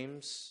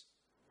James,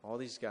 all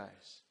these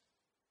guys.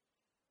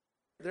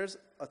 There's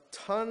a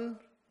ton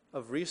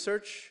of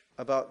research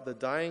about the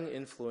dying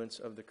influence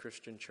of the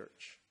Christian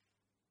church.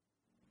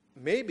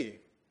 Maybe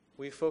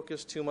we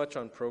focus too much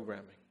on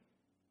programming.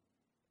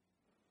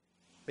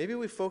 Maybe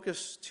we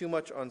focus too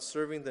much on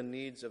serving the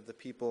needs of the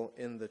people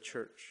in the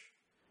church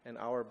and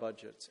our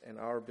budgets and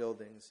our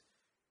buildings.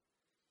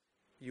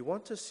 You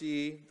want to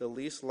see the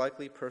least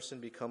likely person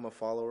become a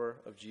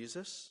follower of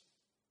Jesus?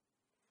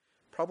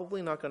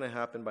 Probably not going to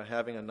happen by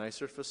having a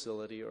nicer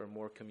facility or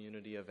more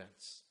community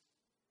events.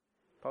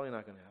 Probably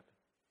not going to happen.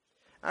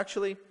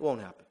 Actually, it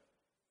won't happen.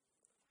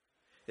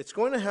 It's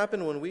going to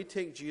happen when we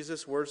take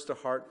Jesus' words to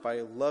heart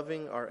by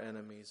loving our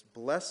enemies,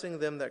 blessing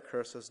them that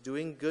curse us,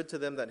 doing good to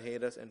them that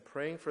hate us, and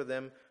praying for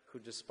them who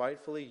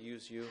despitefully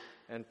use you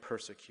and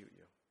persecute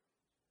you.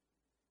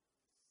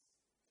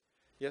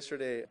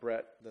 Yesterday,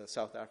 Brett, the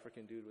South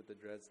African dude with the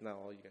dreads, now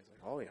all you guys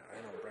are like, oh yeah,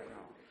 I know Brett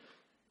now.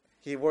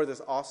 He wore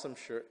this awesome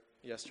shirt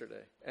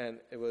yesterday, and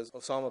it was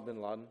Osama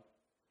bin Laden,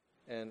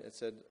 and it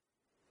said,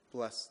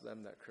 bless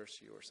them that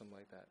curse you, or something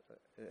like that.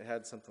 It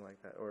had something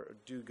like that, or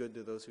do good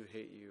to those who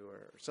hate you,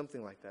 or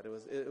something like that.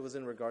 It was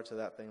in regard to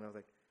that thing, and I was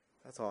like,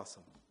 that's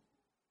awesome.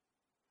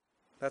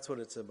 That's what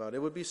it's about.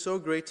 It would be so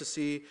great to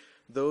see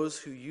those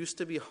who used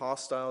to be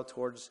hostile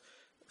towards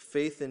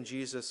faith in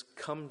Jesus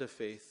come to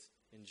faith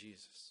in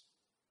Jesus.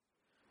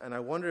 And I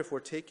wonder if we're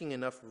taking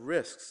enough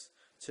risks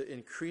to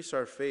increase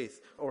our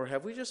faith, or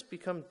have we just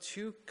become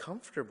too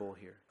comfortable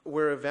here,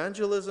 where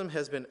evangelism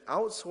has been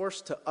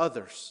outsourced to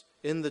others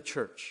in the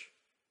church.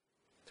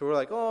 So we're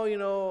like,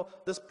 oh,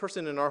 this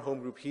person in our home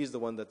group, he's the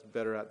one that's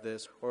better at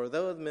this, or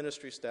those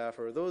ministry staff,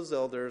 or those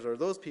elders, or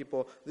those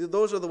people,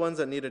 those are the ones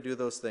that need to do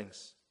those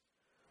things.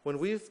 When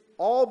we've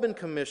all been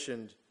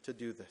commissioned to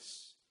do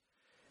this,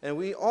 and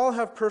we all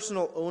have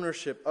personal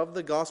ownership of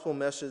the gospel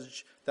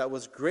message that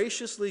was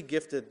graciously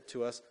gifted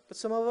to us, but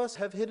some of us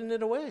have hidden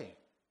it away.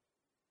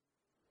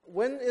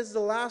 When is the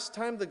last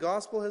time the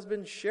gospel has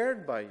been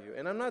shared by you?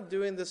 And I'm not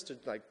doing this to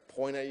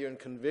point at you and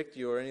convict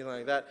you or anything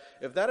like that.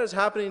 If that is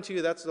happening to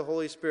you, that's the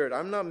Holy Spirit.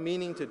 I'm not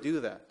meaning to do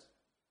that.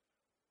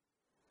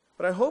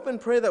 But I hope and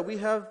pray that we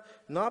have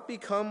not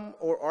become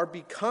or are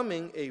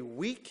becoming a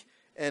weak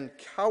and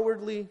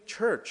cowardly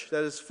church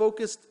that is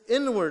focused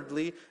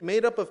inwardly,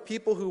 made up of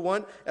people who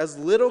want as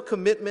little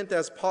commitment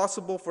as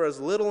possible for as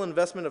little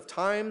investment of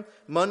time,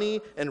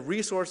 money, and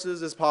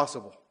resources as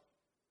possible.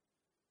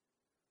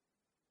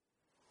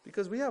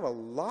 Because we have a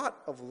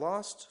lot of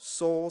lost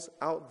souls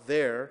out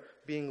there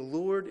being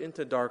lured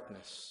into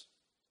darkness.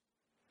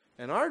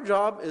 And our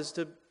job is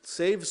to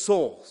save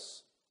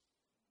souls.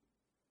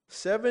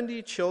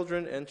 70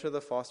 children enter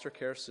the foster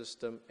care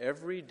system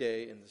every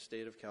day in the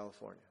state of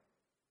California.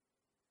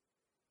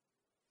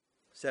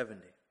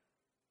 70.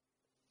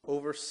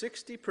 Over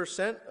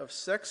 60% of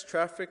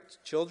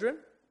sex-trafficked children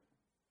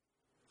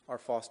are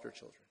foster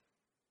children.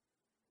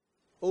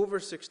 Over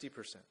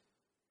 60%.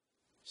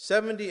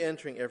 70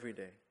 entering every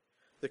day.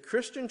 The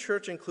Christian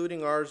church,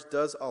 including ours,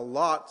 does a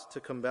lot to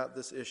combat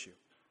this issue.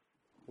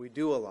 We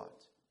do a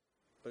lot.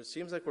 But it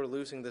seems like we're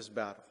losing this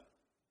battle.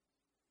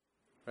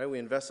 Right? We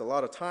invest a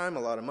lot of time,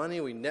 a lot of money,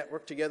 we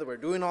network together, we're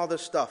doing all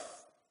this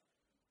stuff.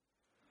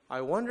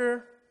 I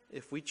wonder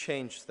if we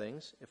change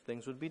things, if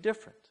things would be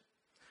different.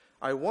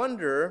 I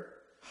wonder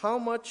how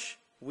much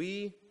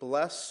we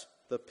bless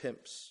the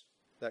pimps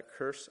that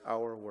curse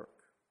our work.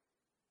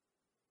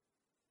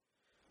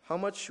 How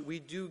much we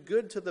do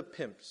good to the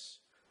pimps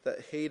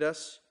that hate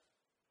us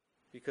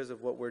because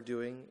of what we're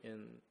doing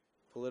in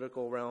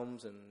political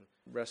realms and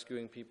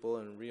rescuing people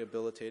and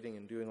rehabilitating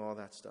and doing all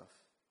that stuff.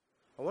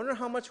 I wonder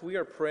how much we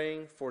are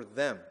praying for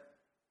them.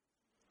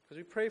 Because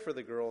we pray for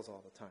the girls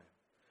all the time.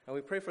 And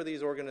we pray for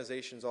these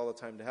organizations all the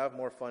time to have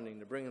more funding,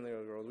 to bring in the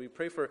girls. We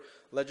pray for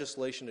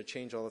legislation to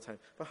change all the time.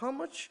 But how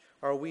much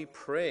are we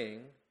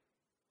praying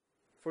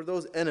for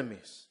those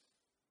enemies?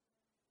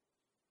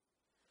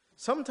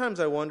 Sometimes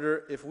I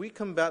wonder if we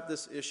combat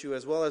this issue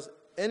as well as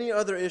any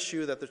other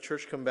issue that the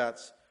church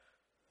combats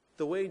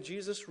the way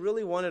Jesus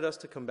really wanted us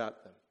to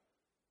combat them.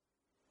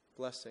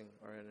 Blessing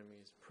our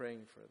enemies,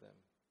 praying for them.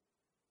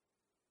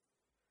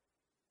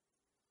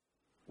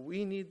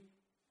 We need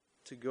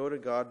to go to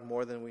God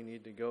more than we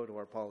need to go to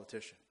our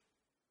politician.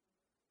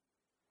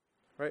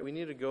 Right? We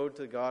need to go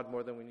to God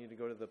more than we need to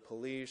go to the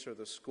police or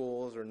the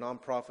schools or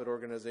nonprofit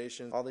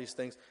organizations, all these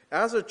things.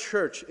 As a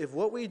church, if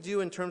what we do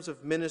in terms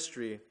of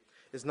ministry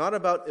is not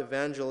about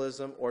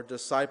evangelism or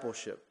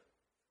discipleship,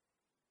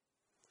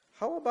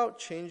 how about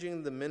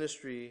changing the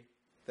ministry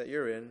that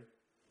you're in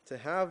to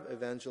have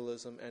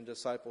evangelism and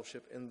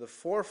discipleship in the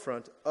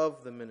forefront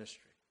of the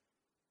ministry?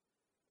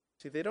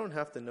 See, they don't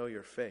have to know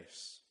your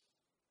face.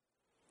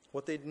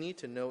 What they need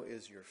to know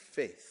is your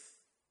faith.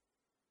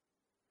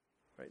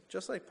 Right?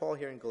 Just like Paul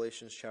here in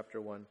Galatians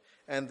chapter 1.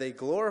 And they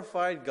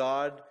glorified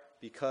God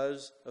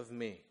because of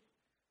me.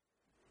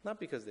 Not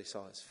because they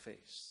saw his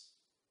face.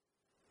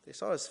 They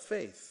saw his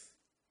faith.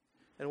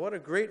 And what a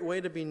great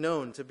way to be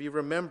known, to be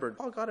remembered.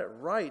 Paul got it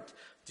right.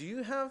 Do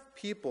you have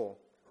people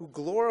who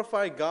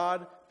glorify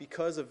God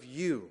because of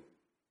you?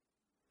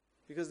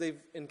 Because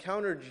they've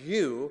encountered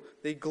you,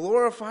 they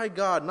glorify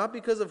God, not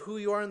because of who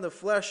you are in the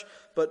flesh,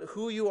 but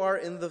who you are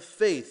in the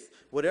faith.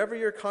 Whatever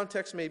your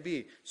context may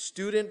be,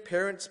 student,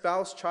 parent,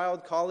 spouse,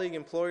 child, colleague,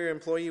 employer,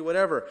 employee,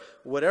 whatever.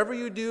 Whatever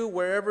you do,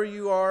 wherever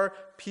you are,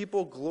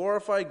 people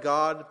glorify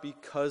God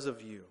because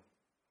of you.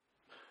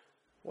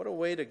 What a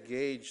way to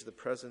gauge the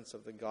presence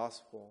of the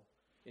gospel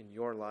in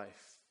your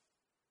life.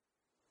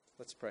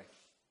 Let's pray.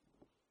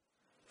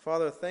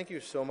 Father, thank you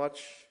so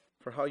much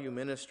for how you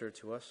minister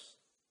to us.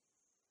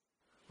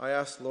 I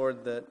ask,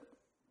 Lord, that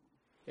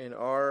in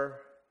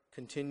our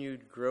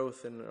continued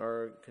growth and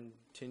our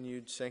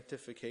continued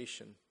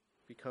sanctification,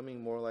 becoming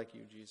more like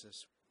you,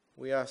 Jesus,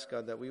 we ask,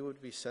 God, that we would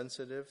be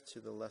sensitive to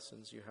the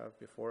lessons you have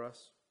before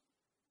us.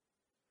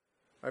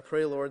 I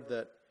pray, Lord,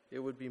 that it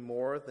would be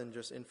more than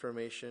just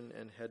information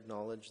and head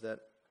knowledge, that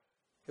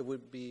it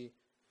would be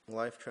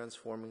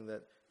life-transforming,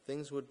 that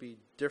things would be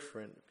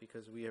different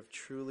because we have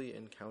truly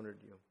encountered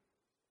you.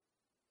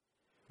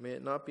 May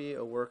it not be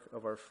a work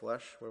of our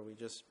flesh where we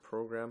just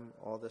program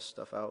all this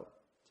stuff out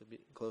to be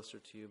closer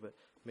to you, but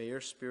may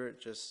your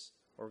Spirit just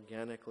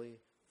organically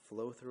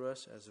flow through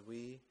us as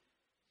we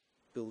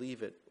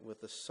believe it. With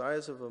the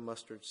size of a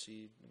mustard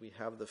seed, we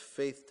have the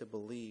faith to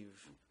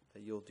believe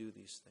that you'll do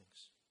these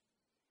things.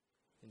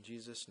 In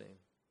Jesus' name,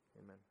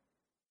 amen.